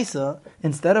Brisa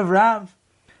instead of Rav.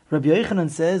 Rabbi Yochanan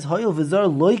says, "Hoyel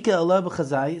v'zar loike ala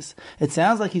b'chazayis." It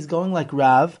sounds like he's going like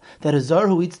Rav, that a zar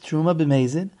who eats truma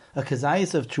b'mezid, a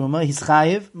kazayis of truma, he's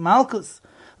chayiv malchus.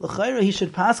 L'chayra, he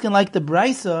should paskin like the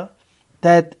brisa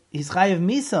that he's chayiv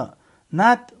misa,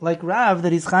 not like Rav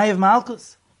that he's chayiv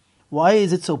malchus. Why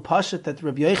is it so pashut that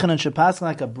Rabbi Yochanan should paskin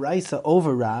like a brisa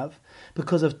over Rav?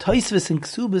 Because of Tosfos and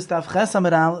Ksubas Daf Ches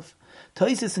Amud Aleph.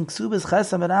 Tosfos in Ksubas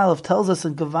Ches Amud Aleph tells us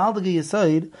in Gavaldige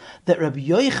Yesod that Rabbi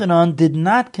Yochanan did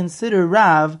not consider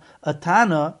Rav a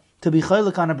Tana to be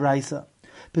chaylik on a brisa,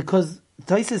 because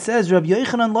Tosfos says Rabbi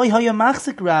Yochanan loy haya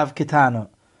machzik Rav ketana.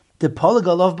 The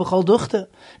polygalov b'chol duchte.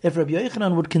 If Rabbi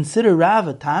Yochanan would consider Rav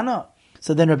a Tana,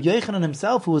 so then Rabbi Yochanan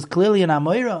himself, who was clearly an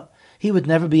Amoira, he would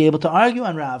never be able to argue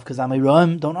on Rav, because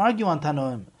Amoraim don't argue on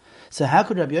Tanoim. So how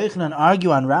could Rabbi Yochanan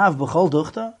argue on Rav b'chol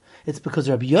duchte? It's because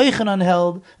Rabbi Yochanan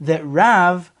held that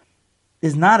Rav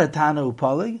is not a Tana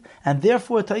Upalig, and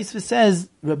therefore Tosfos says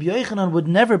Rabbi Yochanan would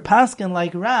never paskin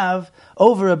like Rav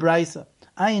over a Braisa.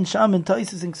 Ayin Sham in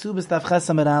Tosfos in Ksubas Daf Ches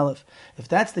Amud Aleph. If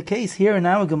that's the case, here in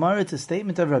our Gemara, it's a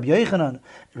statement of Rabbi Yochanan.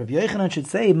 Rabbi Yochanan should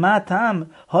say, Ma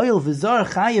tam hoyel v'zor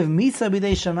chayev misa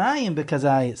b'dei shamayim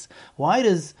b'kazayis. Why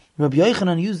does Rabbi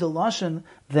Yochanan use the lashon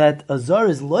that a zor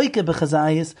is loike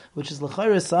b'chazayis, which is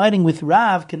l'chayra siding with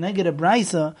Rav keneged a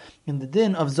Braisa in the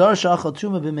din of zor shachal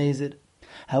truma b'mezid?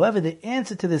 However, the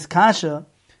answer to this kasha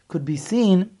could be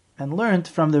seen and learnt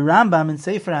from the Rambam in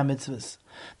Sefer HaMitzvahs.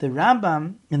 The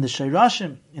Rambam in the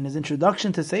Shirashim, in his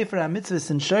introduction to Sefer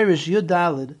HaMitzvahs in Shirish Yud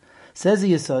Daled, says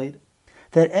the Yesod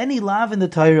that any lav in the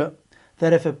Torah,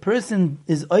 that if a person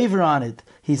is over on it,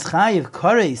 he's chayiv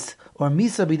kares or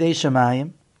misa b'dei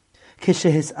shamayim,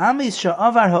 kishehis amis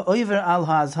sha'avar ha'over al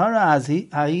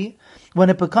ha'azhara ha'i, when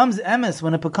it becomes emes,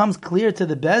 when it becomes clear to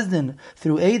the Bezdin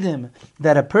through Eidim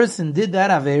that a person did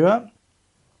that Avera,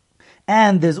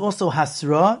 and there's also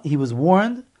Hasra, he was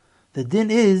warned, the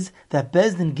din is that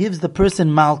Bezdin gives the person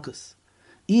Malkus.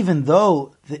 Even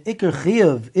though the Iker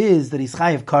Chiyuv is that he's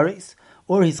Chayiv Kares,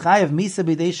 or he's Chayiv Misa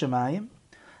B'dei Shamayim,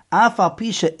 Afal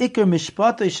Pisha Iker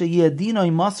Mishpato Sheyadino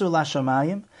Masur La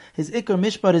Shamayim, his Iker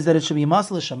Mishpat is that it should be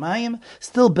Masur La Shamayim,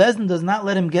 still Bezdin does not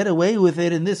let him get away with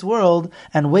it in this world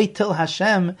and wait till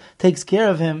Hashem takes care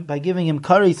of him by giving him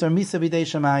Kares or Misa B'dei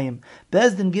Shamayim.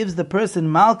 Bezdin gives the person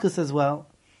Malkus as well.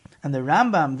 And the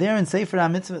Rambam there in Sefer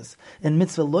HaMitzvahs, in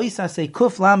Mitzvah Loisa say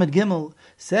Kuf Lamed Gimel,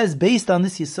 says based on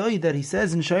this Yesod that he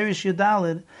says in Shirish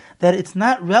Yudalid, that it's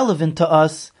not relevant to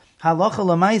us, halacha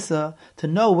lamaisa, to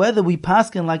know whether we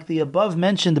paskin like the above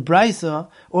mentioned Braisa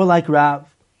or like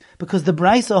Rav. Because the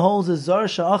Braisa holds a Zor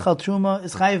Sha'achal Truma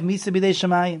is Chayiv Misa B'dei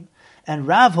Shamayim. And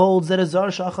Rav holds that a Zor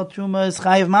Sha'achal Truma is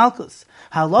Chayiv Malkus.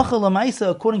 Halacha lamaisa,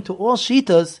 according to all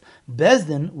Shitas,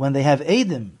 Bezdin, when they have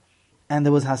Eidim, and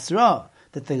there was Hasra,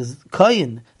 that the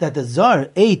koyin, that the zar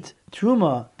ate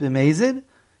truma b'mezid,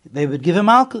 they would give him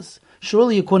malchus.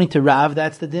 Surely, according to Rav,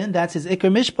 that's the din, that's his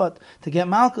ikar mishpat, to get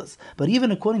malchus. But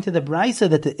even according to the Braisa,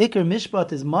 that the ikar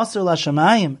mishpat is masr la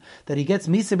shamayim, that he gets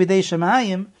misa b'dei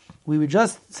shamayim, we were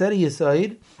just said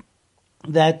Yesod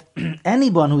that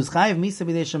anyone who's chayiv misa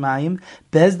b'dei shamayim,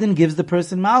 Bezdin gives the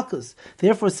person malchus.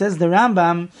 Therefore, says the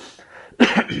Rambam,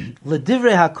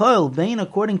 L'divrei hakoil, bein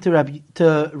according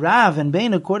to Rav and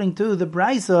bein according to the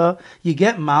Braisa, you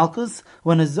get malchus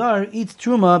when a zar eats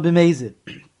truma b'mezid.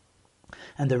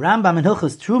 And the Rambam in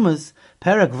Hilchos Trumas,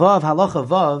 Perek Vav, Halacha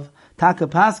Vav, Taka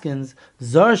Paskins,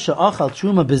 zar she'achal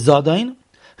truma b'zodain,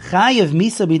 chayev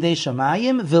misa b'dei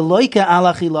shamayim, v'loike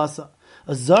ala chilasa.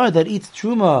 A zar that eats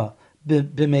truma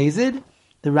b'mezid,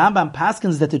 the Rambam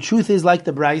paskins that the truth is like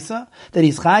the Braisa, that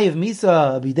he's chayiv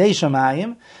misa b'dei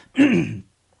shamayim.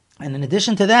 And in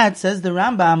addition to that, says the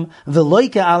Rambam,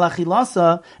 v'loike ala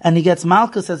chilasa, and he gets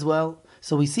malchus as well.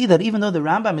 So we see that even though the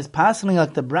Rambam is passing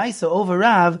like the Braisa over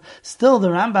Rav, still the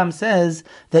Rambam says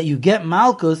that you get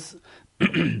malchus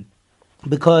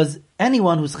because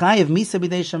anyone who's chayiv misa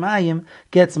b'dei shamayim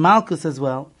gets malchus as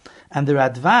well. And the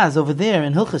Radvaz over there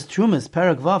in Hilchos Trumas,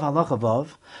 Perek Vav, Halacha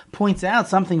Vav, points out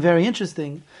something very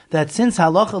interesting, that since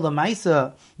Halacha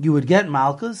Lamaisa you would get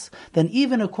Malkus, then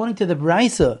even according to the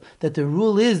Braisa, that the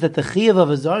rule is that the Chiyav of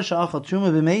a Zar Sha'achal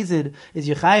Truma B'mezid is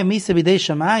Yechayev Misa B'dei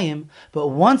Shamayim, but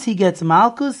once he gets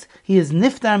Malkus, he is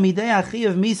Niftar Midei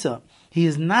HaChiyav Misa. He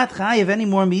is not chayiv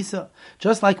anymore misa.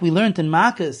 Just like we learned in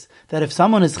Makkos, that if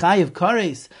someone is chayiv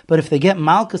kares, but if they get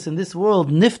malchus in this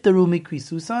world, niftaru mikri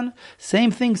susan,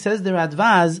 same thing says the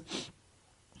Radvaz,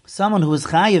 someone who is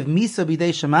chayiv misa b'dei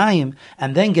shamayim,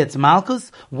 and then gets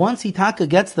malchus, once he taka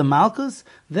gets the malchus,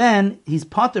 then he's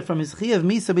potter from his chayiv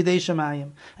misa b'dei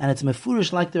shamayim. And it's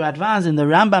mefurish like the Radvaz in the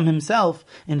Rambam himself,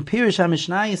 in Pirish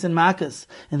HaMishnayis in Makkos.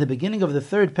 In the beginning of the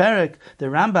third parak, the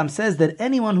Rambam says that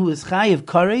anyone who is chayiv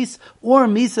kares or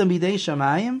misa b'dei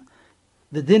shamayim,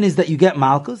 the din is that you get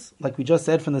malchus, like we just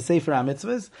said from the Sefer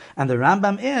HaMitzvahs, and the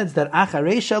Rambam adds that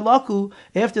acharei shalaku,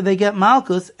 after they get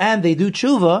malchus and they do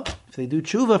tshuva, if they do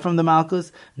tshuva from the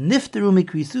malchus, nifteru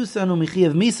mikrisusan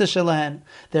u'michiyav misa shalahen,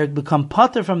 they become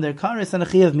potter from their kares and a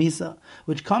chiyav misa,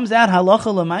 which comes out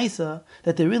halacha lemaisa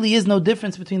that there really is no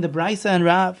difference between the Braisa and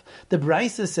Rav. The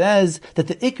Braisa says that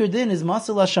the ikar din is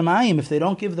masal hashamayim. If they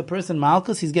don't give the person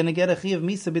malchus, he's going to get a chiyav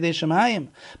misa b'dei shamayim.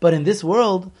 But in this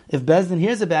world, if Bezdin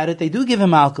hears about it, they do give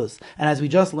him malchus. And as we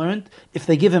just learned, if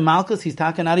they give him malchus, he's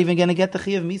not even going to get the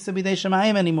chiyav misa b'dei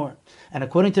shamayim anymore. And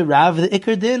according to Rav, the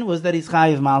ikar din was that he's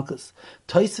chayiv malchus.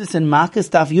 Tosfos in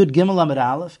Makkos Daf Yud Gimel Amud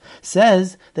Aleph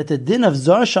says that the din of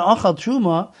Zar Sha'achal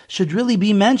Truma should really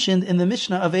be mentioned in the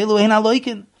Mishnah of Elu Ein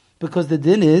Aloikin. because the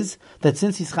din is that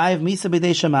since he's chayiv misa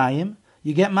b'dei shamayim,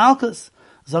 you get malchus.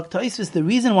 Zok Tosfos, the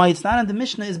reason why it's not in the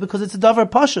Mishnah is because it's a davar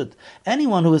pashut.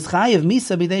 Anyone who is chayiv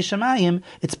misa b'dei shamayim,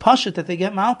 it's pashut that they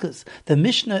get malchus. The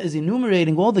Mishnah is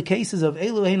enumerating all the cases of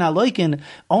elu hein aloikin,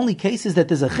 only cases that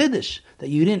there's a chiddush, that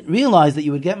you didn't realize that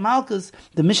you would get malchus.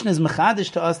 The Mishnah is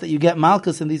mechadish to us that you get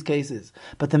malchus in these cases.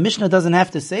 But the Mishnah doesn't have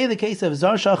to say the case of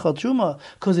zar shachal truma,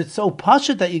 because it's so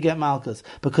pashut that you get malchus.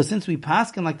 Because since we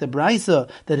paskin like the Braisa,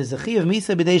 that is a chayiv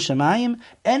misa b'dei shamayim,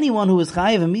 anyone who is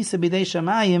chayiv misa b'dei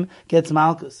shamayim gets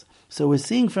malchus. So we're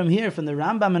seeing from here, from the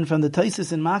Rambam and from the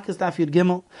Tosfos in Makas Daf Yud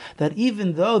Gimel, that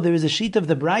even though there is a sheet of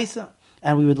the Braisa,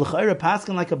 and we would l'chayra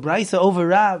paskin like a Braisa over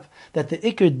Rav, that the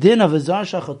ikar din of a zar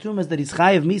shachal truma is that he's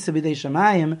chayiv misa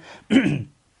b'dei shamayim,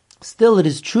 still it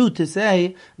is true to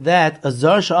say that a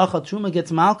zar shachal truma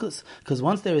gets malchus, because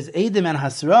once there is edim and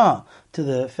hasra to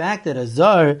the fact that a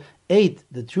zar ate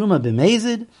the truma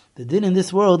b'mezid, the din in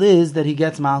this world is that he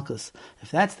gets malchus. If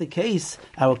that's the case,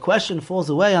 our question falls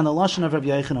away on the lashon of Rabbi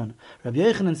Yochanan. Rabbi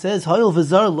Yochanan says, "Hoyel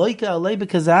v'zar loika alei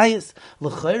b'kazayis."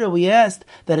 L'chayra, we asked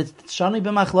that it's shani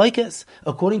b'machloikes.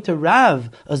 According to Rav,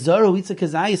 a zar who eats a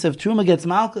kazayis of truma gets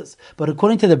malchus, but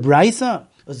according to the Braisa,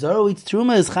 a zar who eats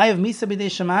truma is chayav misa b'dei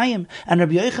shamayim, and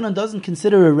Rabbi Yochanan doesn't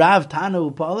consider a Rav tana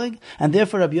upalig, and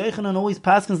therefore Rabbi Yochanan always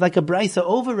paskins like a Braisa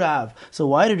over Rav. So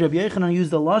why did Rabbi Yochanan use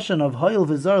the lashon of hoyel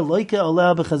v'zar loika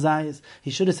alei b'kazayis?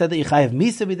 He should have said that you chayav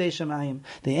misa b'dei shamayim.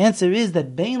 The answer is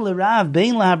that bein l'Rav,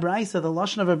 bein l'Braisa, the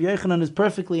lashon of Rabbi Yochanan is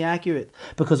perfectly accurate,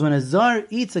 because when a zar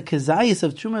eats a kazayis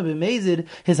of truma b'mezid,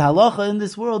 his halacha in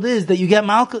this world is that you get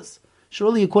malchus.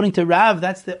 Surely, according to Rav,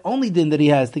 that's the only din that he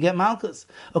has, to get malchus.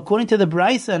 According to the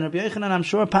Braisa, and Rabbi Yochanan, I'm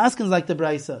sure paskins like the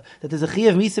Braisa, that there's a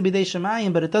chiyav misa b'dei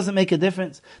shamayim, but it doesn't make a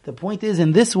difference. The point is,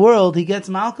 in this world, he gets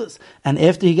malchus. And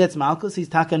after he gets malchus, he's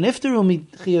taka niftaru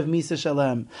chiyav misa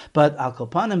shalem. But al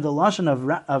kopanim, the lashon of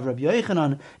Rabbi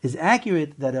Yochanan is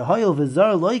accurate, that a hoyel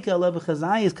v'zar loika ale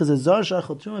b'chazayis, because a zar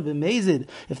shachal truma b'mezid,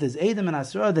 if there's edim and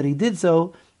asra that he did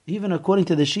so, even according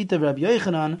to the sheet of Rabbi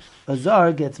Yochanan, a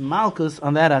zar gets malchus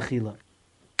on that achila.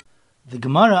 The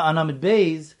Gemara on Amid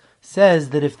Beis says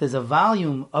that if there's a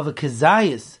volume of a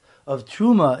kazayis of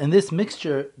truma in this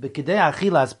mixture, b'kedei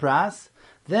achilas pras,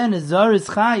 then a zar is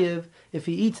chayiv if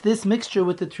he eats this mixture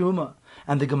with the truma.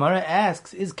 And the Gemara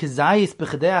asks, is kazayis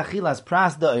b'kedei achilas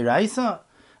pras da'iraisa?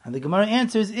 And the Gemara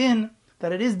answers in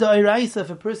that it is da'iraisa.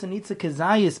 If a person eats a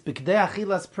kazayis b'kedei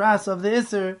achilas pras of the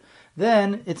iser,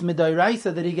 then it's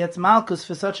midairaisa that he gets malchus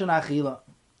for such an achila.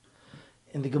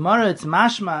 In the Gemara it's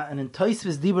mashma, and in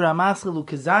Tosfos Dibur HaMaschil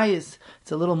Ukazayis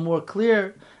it's a little more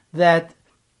clear that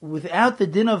without the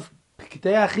din of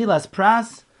Kedei Achilas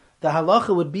Pras, the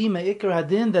halacha would be me'ikar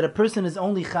hadin that a person is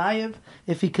only chayiv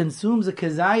if he consumes a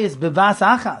kazayis bevas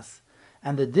achas.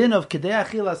 And the din of Kedei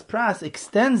Achilas Pras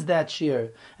extends that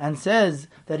shear and says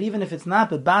that even if it's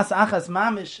not bevas achas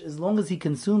mamish, as long as he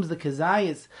consumes the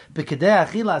kazayis bekedei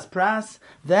Achilas Pras,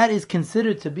 that is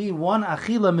considered to be one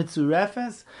achila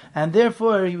mitzurefes, and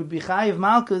therefore he would be chayiv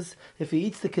malchus if he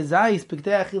eats the kazayis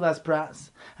bekedei Achilas Pras.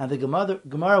 And the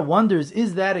Gemara wonders,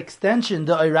 is that extension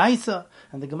the oraisa?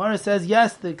 And the Gemara says,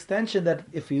 yes, the extension that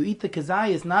if you eat the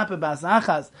kazayis not bevas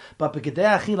achas but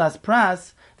bekedei Achilas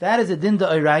Pras, that is a din the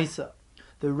oraisa.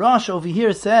 The Rosh over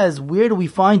here says, where do we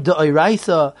find the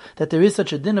Oiraisa that there is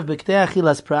such a din of B'ktei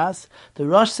Achilas Pras? The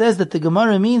Rosh says that the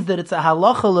Gemara means that it's a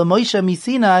halacha l'Moshe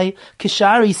Misinai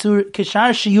kishar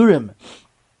shiurim.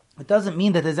 It doesn't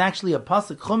mean that there's actually a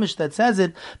pasuk chumash that says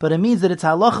it, but it means that it's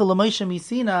halacha l'Moshe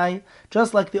Misinai,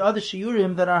 just like the other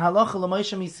shiurim that are halacha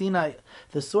l'Moshe Misinai.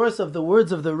 The source of the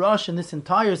words of the Rosh in this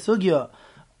entire sugya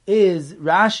is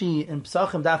Rashi in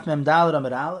Psachim Daf Mem Daled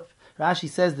Amud Aleph. Rashi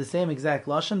says the same exact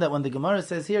lashon, that when the Gemara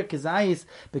says here kazayis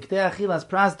b'ktei achilas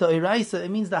pras da'iraisa, it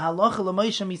means the halacha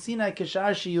l'Moshe Misinai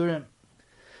kishar shiurim.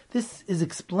 This is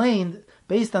explained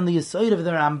based on the yesod of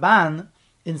the Ramban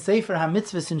in Sefer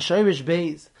HaMitzvahs in Shirish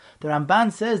Beis. The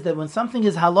Ramban says that when something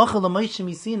is halacha l'Moshe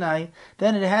Misinai,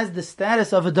 then it has the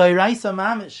status of a doiraisa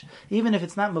mamish, even if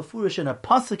it's not mafurish in a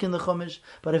pasuk in the chumash.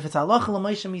 But if it's halacha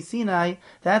l'Moshe Misinai,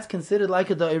 that's considered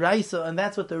like a doiraisa, and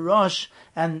that's what the Rosh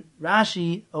and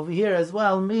Rashi over here as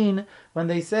well mean when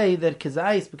they say that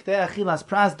kazayis b'ktei achilas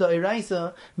pras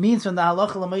doiraisa means from the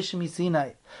halacha l'Moshe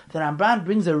Misinai. The Ramban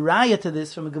brings a raya to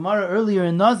this from a Gemara earlier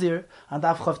in Nazir on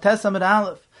Daf Chav Tes Amud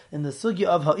Aleph. in the sugya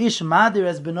of ha'ish madir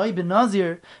as benoi ben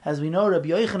Nazir, as we know, Rabbi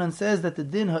Yochanan says that the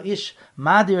din ha'ish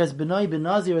madir as benoi ben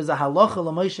Nazir is a halacha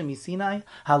l'Moshe misinai,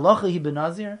 halacha hi ben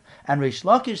Nazir, and Reish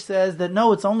Lakish says that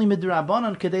no, it's only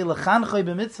midrabanan kedei lechanchoi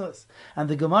b'mitzvos. And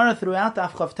the Gemara throughout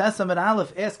Daf Chav Tesam and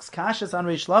Aleph asks kashas on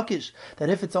Reish Lakish that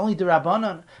if it's only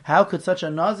derabanan, how could such a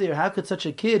Nazir, how could such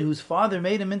a kid whose father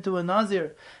made him into a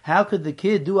Nazir, how could the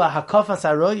kid do a hakafas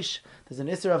haroish? There's an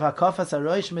isser of hakafas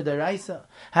haroish midaraisa.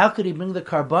 How could he bring the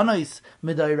karbanos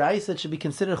midaraisa? It should be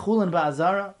considered chulin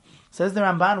ba'azara. Says the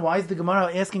Ramban, why is the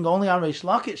Gemara asking only on Reish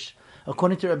Lakish?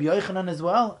 According to Rabbi Yochanan as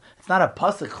well, it's not a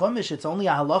pasuk chumash, it's only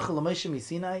a halacha l'Moshe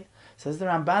misinai. Says the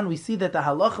Ramban, we see that the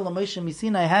halacha l'Moshe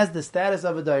misinai has the status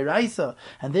of a dairaisa,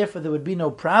 and therefore there would be no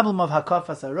problem of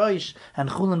hakafas haroish and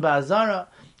chulin ba'azara.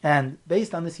 And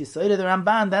based on this Yisod of the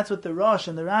Ramban, that's what the Rosh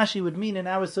and the Rashi would mean in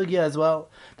our sugya as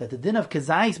well. That the din of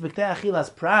kezayis b'ktei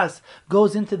achilas pras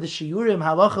goes into the shiurim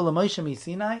halacha l'Moshe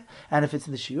misinai, and if it's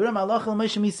in the shiurim halacha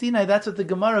l'Moshe misinai, that's what the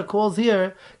Gemara calls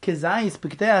here kezayis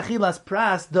b'ktei achilas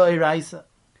pras do'iraisa.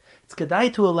 It's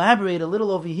kedai to elaborate a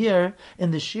little over here in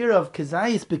the shir of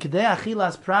kezayis b'ktei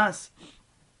achilas pras,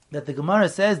 that the Gemara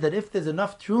says that if there's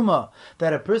enough truma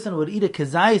that a person would eat a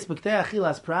kezayis b'ktei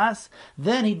achilas pras,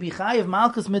 then he'd be chayiv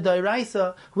malchus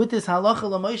midairaisa with this halacha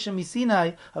l'Moshe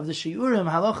misinai of the shiurim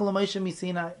halacha l'Moshe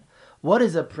misinai. What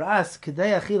is a pras?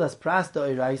 Kedei achilas pras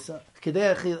do'iraisa.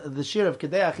 The shir of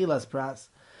kedei achilas pras.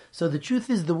 So the truth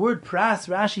is, the word pras,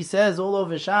 Rashi says all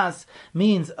over Shas,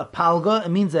 means a palga, it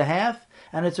means a half,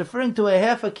 and it's referring to a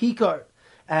half a kikar.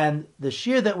 And the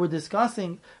shir that we're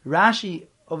discussing, Rashi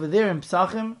over there in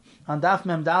Psachim, on Daf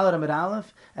Mem Daled Amud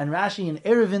Aleph, and Rashi in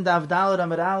Eruvin Daf Daled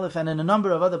Amud Aleph, and in a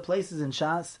number of other places in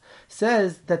Shas,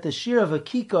 says that the shir of a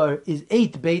kikar is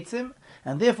 8 beitzim,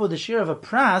 and therefore the shir of a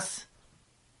pras,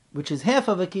 which is half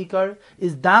of a kikar,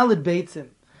 is Daled beitzim.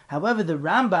 However, the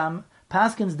Rambam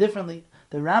paskins differently.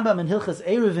 The Rambam in Hilchas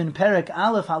Eruvin Perek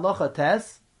Aleph Halacha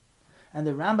Tes, and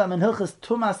the Rambam in Hilchas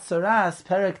Tumas Saras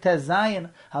Perek Tes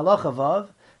Zayin Halacha Vav,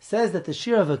 says that the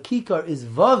shir of a kikar is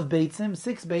vav beitzim,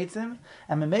 6 beitzim,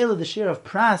 and memela the shir of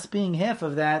pras being half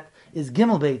of that is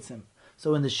gimel beitzim.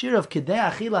 So in the shir of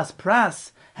kedei achilas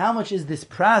pras, how much is this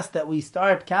pras that we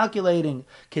start calculating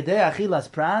kedei achilas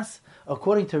pras?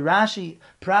 According to Rashi,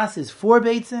 pras is 4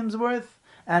 beitzim's worth,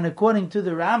 and according to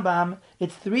the Rambam,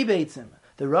 it's 3 beitzim.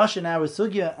 The Rosh in our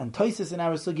sugya and Toises in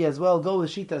our sugya as well go with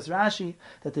Shitas Rashi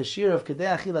that the shir of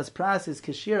Kedei Achilas Pras is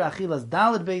Keshir Achilas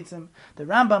Daled Beitzim. The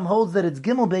Rambam holds that it's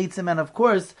Gimel Beitzim, and of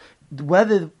course,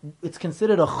 whether it's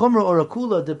considered a Chumrah or a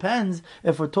Kula depends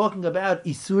if we're talking about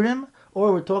Isurim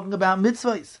or we're talking about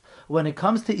mitzvahs. When it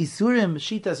comes to Isurim,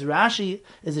 Shitas Rashi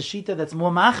is a Shita that's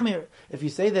more machmir. If you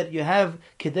say that you have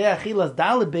Kedei Achilas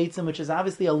Daled Beitzim, which is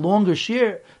obviously a longer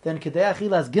shir than Kedei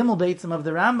Achilas Gimel Beitzim of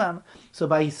the Rambam, so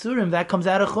by Isurim that comes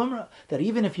out of Chumrah, that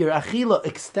even if your Achila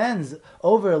extends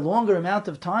over a longer amount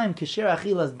of time, Kesher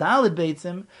Achilas Daled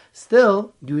Beitzim,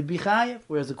 still you would be chayiv.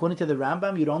 Whereas according to the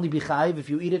Rambam, you'd only be chayiv if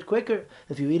you eat it quicker,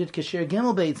 if you eat it Kesher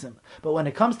Gimel Beitzim. But when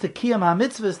it comes to Kiyam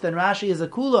HaMitzvahs, then Rashi is a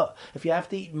kula. If you have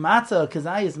to eat matzah,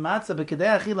 Kazayis matzah,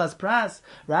 B'kedei Achilas Pras,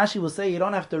 Rashi will say you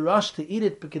don't have to rush to eat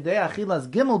it B'kedei Achilas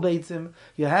Gimel Beitzim,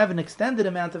 you have an extended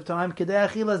amount of time, Kedei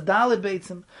Achilas Daled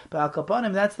Beitzim. But Al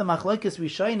Kapanim, that's the Machlokes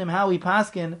Rishonim, how we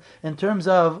paskin in terms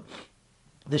of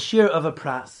the shir of a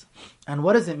pras. And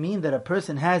what does it mean that a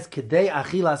person has Kedei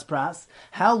Achilas Pras?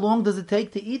 How long does it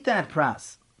take to eat that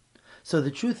pras? So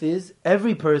the truth is,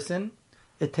 every person,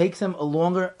 it takes him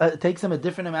a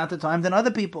different amount of time than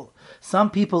other people.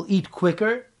 Some people eat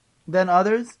quicker than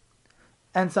others,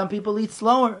 and some people eat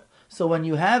slower. So when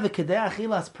you have a Kedei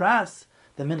Achilas Pras,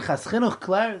 the Minchas Chinuch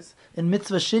declares in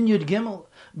Mitzvah Shin Yud Gimel,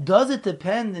 does it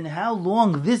depend in how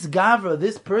long this gavra,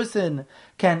 this person,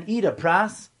 can eat a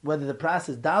pras? Whether the pras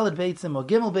is Daled Beitzim or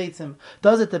Gimel Beitzim,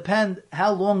 does it depend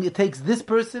how long it takes this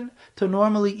person to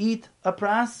normally eat a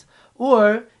pras?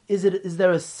 Or is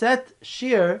there a set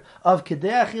shir of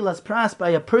Kedei Achilas Pras by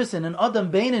a person, an Adam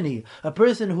Beinani, a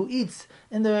person who eats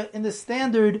in the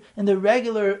standard, in the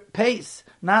regular pace,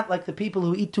 not like the people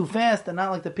who eat too fast and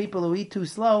not like the people who eat too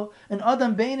slow, an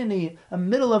Adam Beinani, a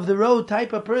middle of the road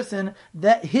type of person,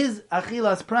 that his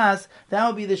Achilas Pras, that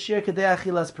would be the shir Kedei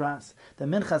Achilas Pras. The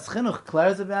Minchas Chinuch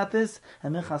declares about this,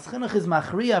 and Minchas Chinuch is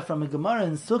machriya from a Gemara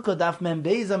in Sukkah Daf Mem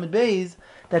Beis Amud Beis,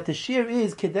 that the shir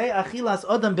is Kedei Achilas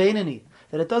Adam Beinani,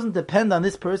 that it doesn't depend on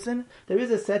this person. There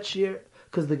is a set shir,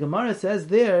 because the Gemara says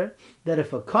there that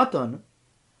if a katan,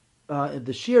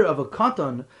 the shir of a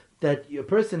katan, that a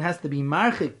person has to be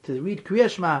marchik to read Kriya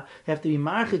Shema, have to be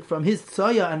marchik from his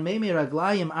tzoya and meimei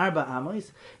raglayim arba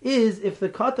amos, is if the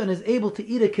katan is able to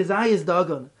eat a kezayis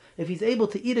dagon. if he's able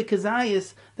to eat a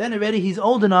kazayis, then already he's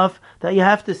old enough that you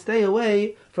have to stay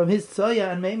away from his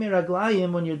tzoya and meimei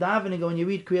raglayim when you're davening or when you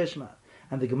read Kriya Shema.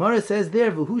 And the Gemara says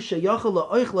there, V'hu sheyachol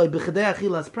la'oichloi b'chedei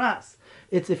achilas pras.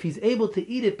 It's if he's able to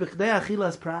eat it b'chedei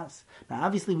achilas pras. Now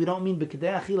obviously we don't mean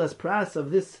b'chedei achilas pras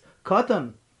of this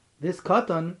katan. This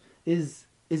katan is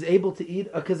able to eat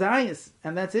a kazayis,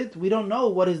 and that's it. We don't know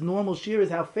what his normal shear is,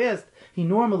 how fast he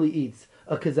normally eats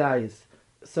a kazayis.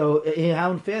 So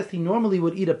how fast he normally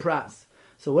would eat a pras.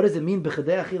 So what does it mean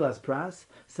b'chedei achilas pras?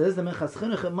 Says the Minchas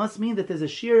Chinuch, it must mean that there's a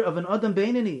shear of an Adam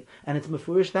Beinani, and it's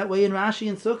mefurish that way in Rashi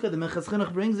and Sukkah. The Minchas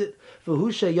Chinuch brings it. V'hu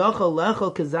sheyachol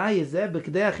lechol kazayis zeh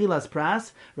b'chedei achilas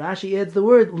pras. Rashi adds the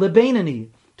word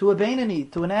lebeinani, to a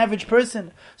Beinani, to an average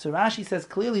person. So Rashi says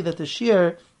clearly that the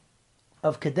shear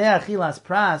of Kedei Achilas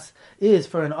Pras is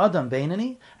for an Adam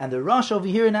Beinani, and the Rosh over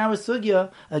here in our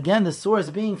Sugya, again the source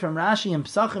being from Rashi and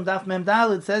Psachim Daf Mem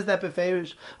Daled, says that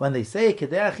beferish, when they say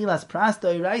Kedei Achilas Pras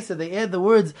Doiraisa, they add the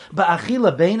words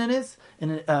Ba'achila Beinanis,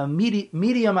 in a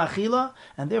medium Achila,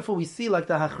 and therefore we see, like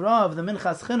the Hachra of the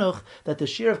Minchas Chinuch, that the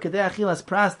shear of Kedei Achilas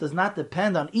Pras does not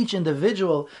depend on each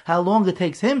individual, how long it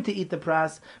takes him to eat the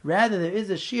Pras, rather there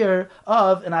is a shear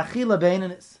of an Achila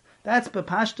Beinanis. That's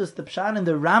Bepashtus the Pshat in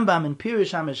the Rambam in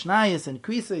Pirush HaMishnayos and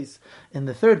Krisis in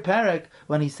the third parak,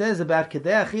 when he says about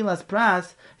Kedei Achilas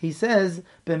Pras, he says,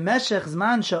 B'meshech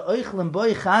zman she'oichlem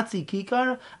boi chatzi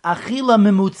kikar, achila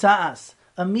memutzaas,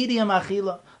 a medium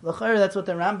achila. L'chayr, that's what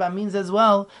the Rambam means as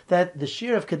well, that the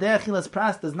shear of Kedei Achilas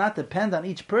Pras does not depend on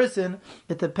each person,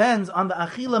 it depends on the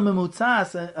achila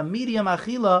memutzaas, a medium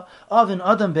achila of an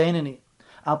Adam Beinani.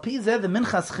 Al pi zeh, the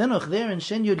Minchas Chinuch there in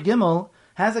Shin Yud Gimel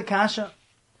has a kasha.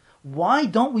 Why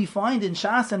don't we find in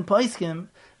Shas and Paiskim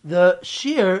the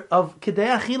shear of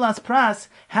Kedei Achilas Pras,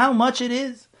 how much it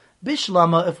is?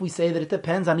 Bishlama, if we say that it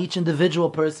depends on each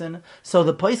individual person, so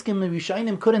the Paiskim and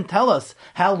Rishonim couldn't tell us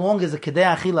how long is a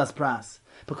Kedei Achilas Pras,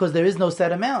 because there is no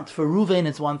set amount. For Ruvain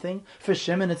it's one thing, for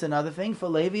Shimon it's another thing, for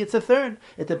Levi it's a third.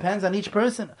 It depends on each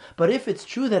person. But if it's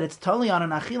true that it's totally on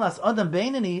an Achilas Adam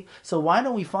Beinani, so why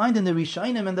don't we find in the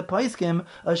Rishonim and the Paiskim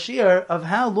a shear of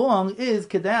how long is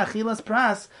Kedei Achilas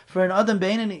Pras for an Adam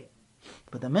Beinani?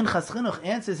 But the Minchas Chinuch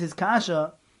answers his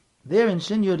kasha there in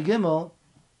Shin Yud Gimel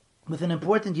with an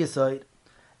important yesod,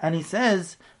 and he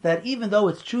says that even though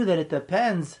it's true that it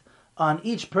depends on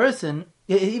each person,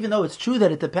 even though it's true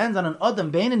that it depends on an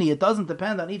Adam Beinani, it doesn't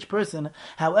depend on each person.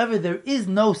 However, there is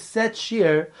no set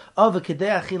shear of a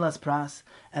Kedei Achilas Pras,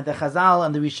 and the Chazal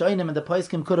and the Rishonim and the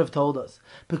Paiskim could have told us,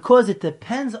 because it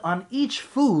depends on each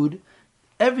food.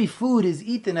 Every food is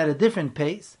eaten at a different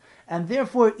pace, and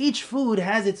therefore each food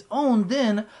has its own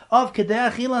din of Kedei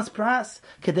Achilas Pras.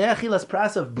 Kedei Achilas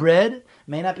Pras of bread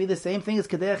may not be the same thing as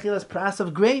Kedei Achilas Pras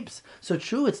of grapes. So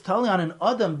true, it's totally on an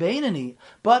Adam Beinani,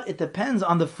 but it depends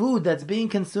on the food that's being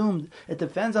consumed. It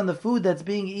depends on the food that's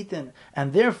being eaten.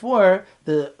 And therefore,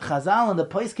 the Chazal and the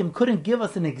Paiskim couldn't give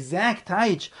us an exact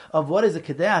taich of what is a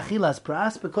Kedei Achilas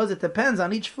Pras, because it depends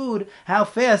on each food how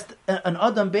fast an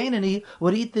Adam Beinani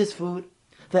would eat this food.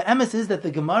 The emes is that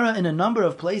the Gemara in a number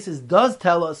of places does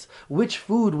tell us which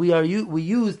food we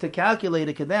use to calculate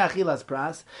a Kedei Achilas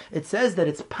Pras. It says that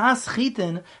it's pas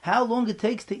chitin, how long it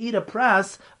takes to eat a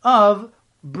pras of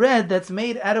bread that's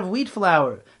made out of wheat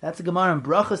flour. That's a Gemara in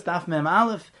Brachas Daf Mem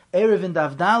Aleph, Erev in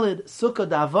Daf Daled, Sukkah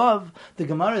Davav. The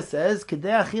Gemara says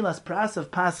Kedei Achilas Pras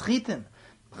of pas chitin.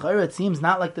 It seems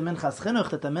not like the Minchas Chinuch,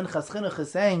 that the Minchas Chinuch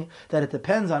is saying that it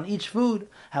depends on each food.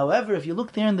 However, if you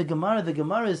look there in the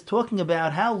Gemara is talking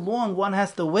about how long one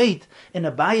has to wait in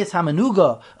a bayis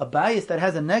hamanuga, a bayis that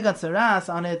has a negat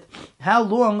saras on it, how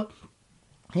long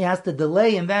he has to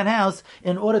delay in that house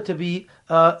in order to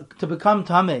become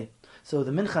tameh. So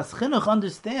the Minchas Chinuch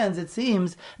understands, it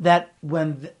seems, that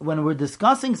when we're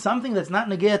discussing something that's not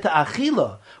negea to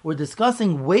achila, we're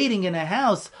discussing waiting in a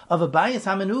house of a bayis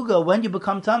hamenuga when you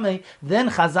become tamei, then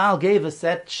Chazal gave a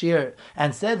set shear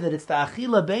and said that it's the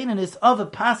achila beinanis of a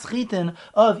pas chitin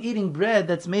of eating bread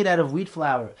that's made out of wheat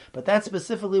flour. But that's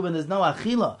specifically when there's no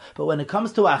achila. But when it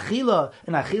comes to achila,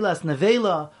 in achilas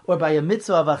nevela, or by a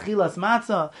mitzvah of achilas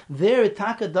matzah, there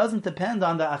itaka doesn't depend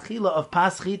on the achila of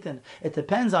pas chitin. It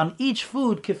depends on each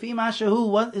food, kefim ashahu,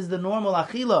 what is the normal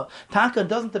achila. Taka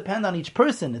doesn't depend on each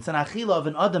person. It's an achila of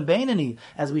an Adam Beinani,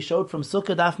 as we showed from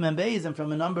Sukkah Daf Mem Beis and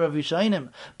from a number of Rishonim.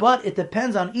 But it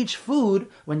depends on each food.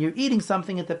 When you're eating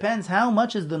something, it depends how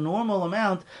much is the normal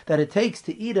amount that it takes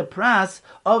to eat a pras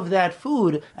of that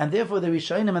food, and therefore the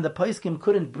Rishonim and the Paiskim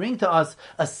couldn't bring to us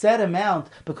a set amount,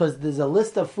 because there's a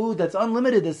list of food that's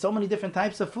unlimited. There's so many different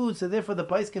types of food, so therefore the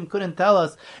Paiskim couldn't tell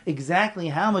us exactly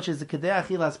how much is the Kedei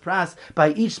Achilas Pras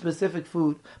by each specific specific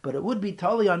food, but it would be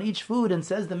totally on each food. And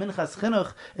says the Minchas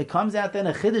Chinuch, it comes out then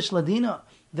a Chiddush Ladina,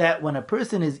 that when a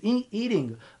person is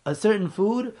eating a certain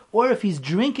food, or if he's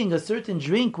drinking a certain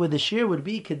drink where the shear would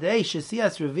be Kedei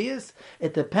Shesias Revius,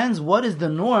 it depends what is the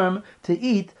norm to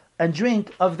eat and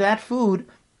drink of that food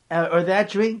or that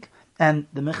drink. And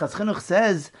the Minchas Chinuch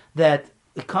says that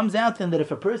it comes out then that if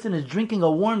a person is drinking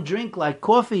a warm drink like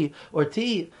coffee or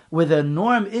tea, where the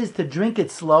norm is to drink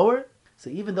it slower, so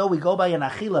even though we go by an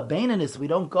achila beinanis, we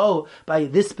don't go by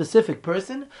this specific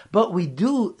person, but we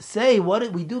do say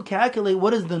we do calculate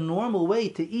what is the normal way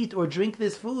to eat or drink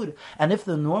this food. And if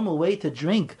the normal way to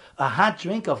drink a hot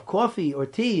drink of coffee or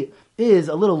tea is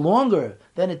a little longer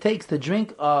than it takes to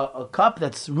drink a cup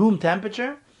that's room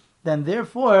temperature, then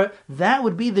therefore that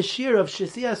would be the shear of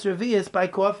Shesias Revius by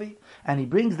coffee. And he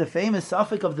brings the famous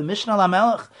suffix of the Mishnah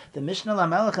Lamelech. The Mishnah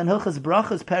Lamelech and Hilchas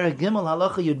Brachas Perek Gimel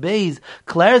Halacha Yud Beis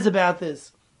declares about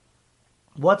this.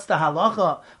 What's the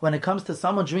halacha when it comes to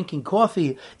someone drinking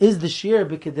coffee? Is the shear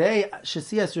b'kedei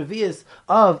Shesias Revius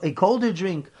of a colder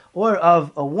drink or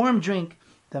of a warm drink?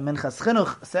 The Minchas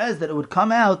Chinuch says that it would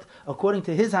come out, according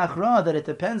to his hachra, that it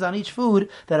depends on each food,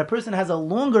 that a person has a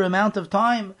longer amount of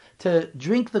time to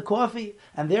drink the coffee,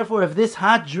 and therefore if this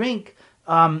hot drink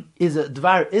is a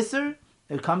dvar iser,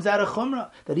 it comes out of chumrah,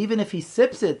 that even if he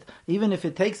sips it, even if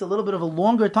it takes a little bit of a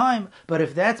longer time, but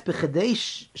if that's b'chedei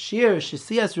shear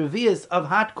shesias revius of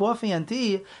hot coffee and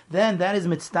tea, then that is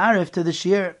mitzdarif to the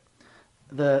shear.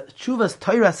 The Chuvas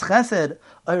Toiras Chesed,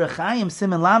 Eirachayim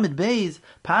Simen Lamed Beis,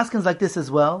 paskins like this as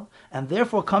well, and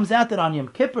therefore comes out that on Yom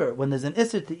Kippur, when there's an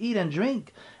isser to eat and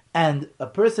drink, and a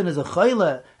person is a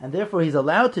chayla, and therefore he's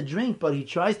allowed to drink, but he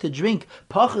tries to drink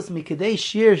pachas mikadei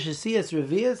shir shesias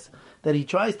revius, that he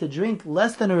tries to drink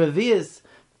less than a revius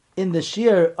in the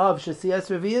shir of shesias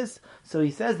revius. So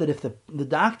he says that if the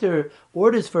doctor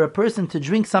orders for a person to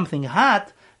drink something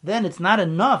hot, then it's not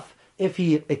enough if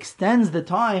he extends the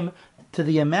time to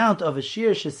the amount of a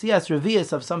shir shesias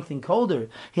revius of something colder.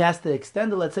 He has to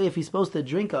extend it. Let's say if he's supposed to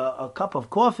drink a cup of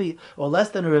coffee or less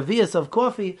than a revius of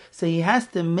coffee, so he has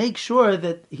to make sure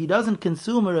that he doesn't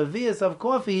consume a revius of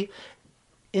coffee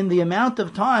in the amount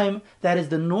of time that is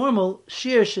the normal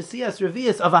shir shesias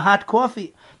revius of a hot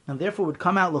coffee, and therefore would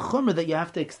come out l'chumra that you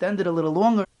have to extend it a little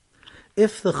longer.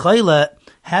 If the chayla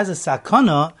has a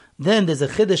sakana, then there's a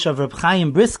chiddush of Reb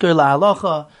Chaim Brisker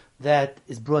la'alocha that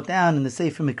is brought down in the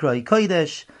Sefer Mikroi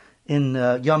Kodesh in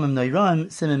Yomim Noiram,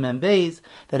 Simen Mem Beis,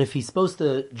 that if he's supposed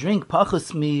to drink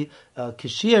pachas mi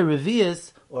kashir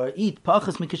revius or eat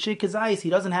pachas mi kashir kazayis,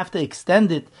 he doesn't have to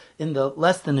extend it in the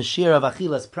less than a shir of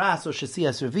achilas pras or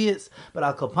shesias revius, but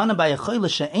al kopana by a choyle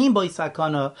she'ein boi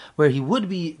sakana, where he would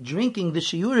be drinking the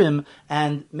shiurim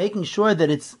and making sure that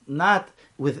it's not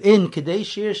within Kedei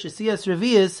Shir Shesias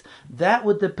Revius, that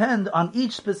would depend on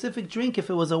each specific drink. If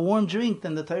it was a warm drink,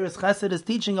 then the Torah's Chesed is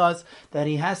teaching us that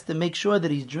he has to make sure that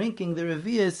he's drinking the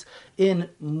Revius in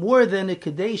more than a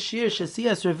Kedei Shir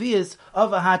Shesias Revius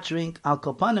of a hot drink. Al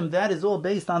Kopanim, that is all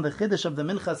based on the Chiddush of the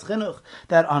Minchas Chinuch,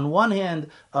 that on one hand,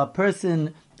 a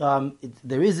person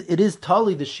it is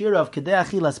totally the shira of Kedei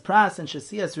Achilas Pras and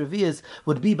Shesias Revius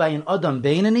would be by an Adam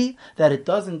Beinani, that it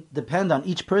doesn't depend on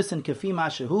each person Kefi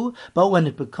Mashahu, but when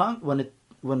it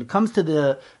comes to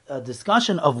the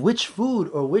discussion of which food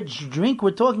or which drink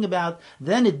we're talking about,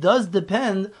 then it does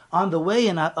depend on the way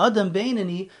an Adam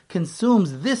Beinani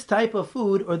consumes this type of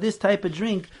food or this type of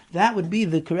drink. That would be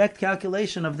the correct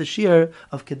calculation of the shir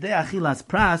of Kedei Achilas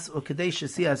Pras or Kedei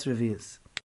Shesias Revius.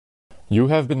 You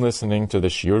have been listening to the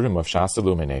Shiurim of Shas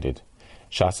Illuminated.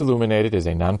 Shas Illuminated is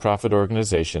a non-profit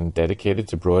organization dedicated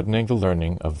to broadening the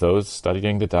learning of those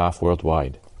studying the Daf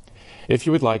worldwide. If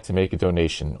you would like to make a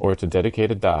donation or to dedicate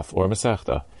a Daf or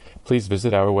Masechta, please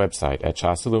visit our website at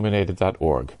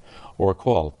shasilluminated.org or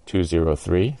call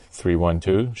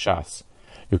 203-312-SHAS.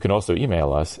 You can also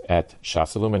email us at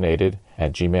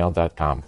shasilluminated@gmail.com.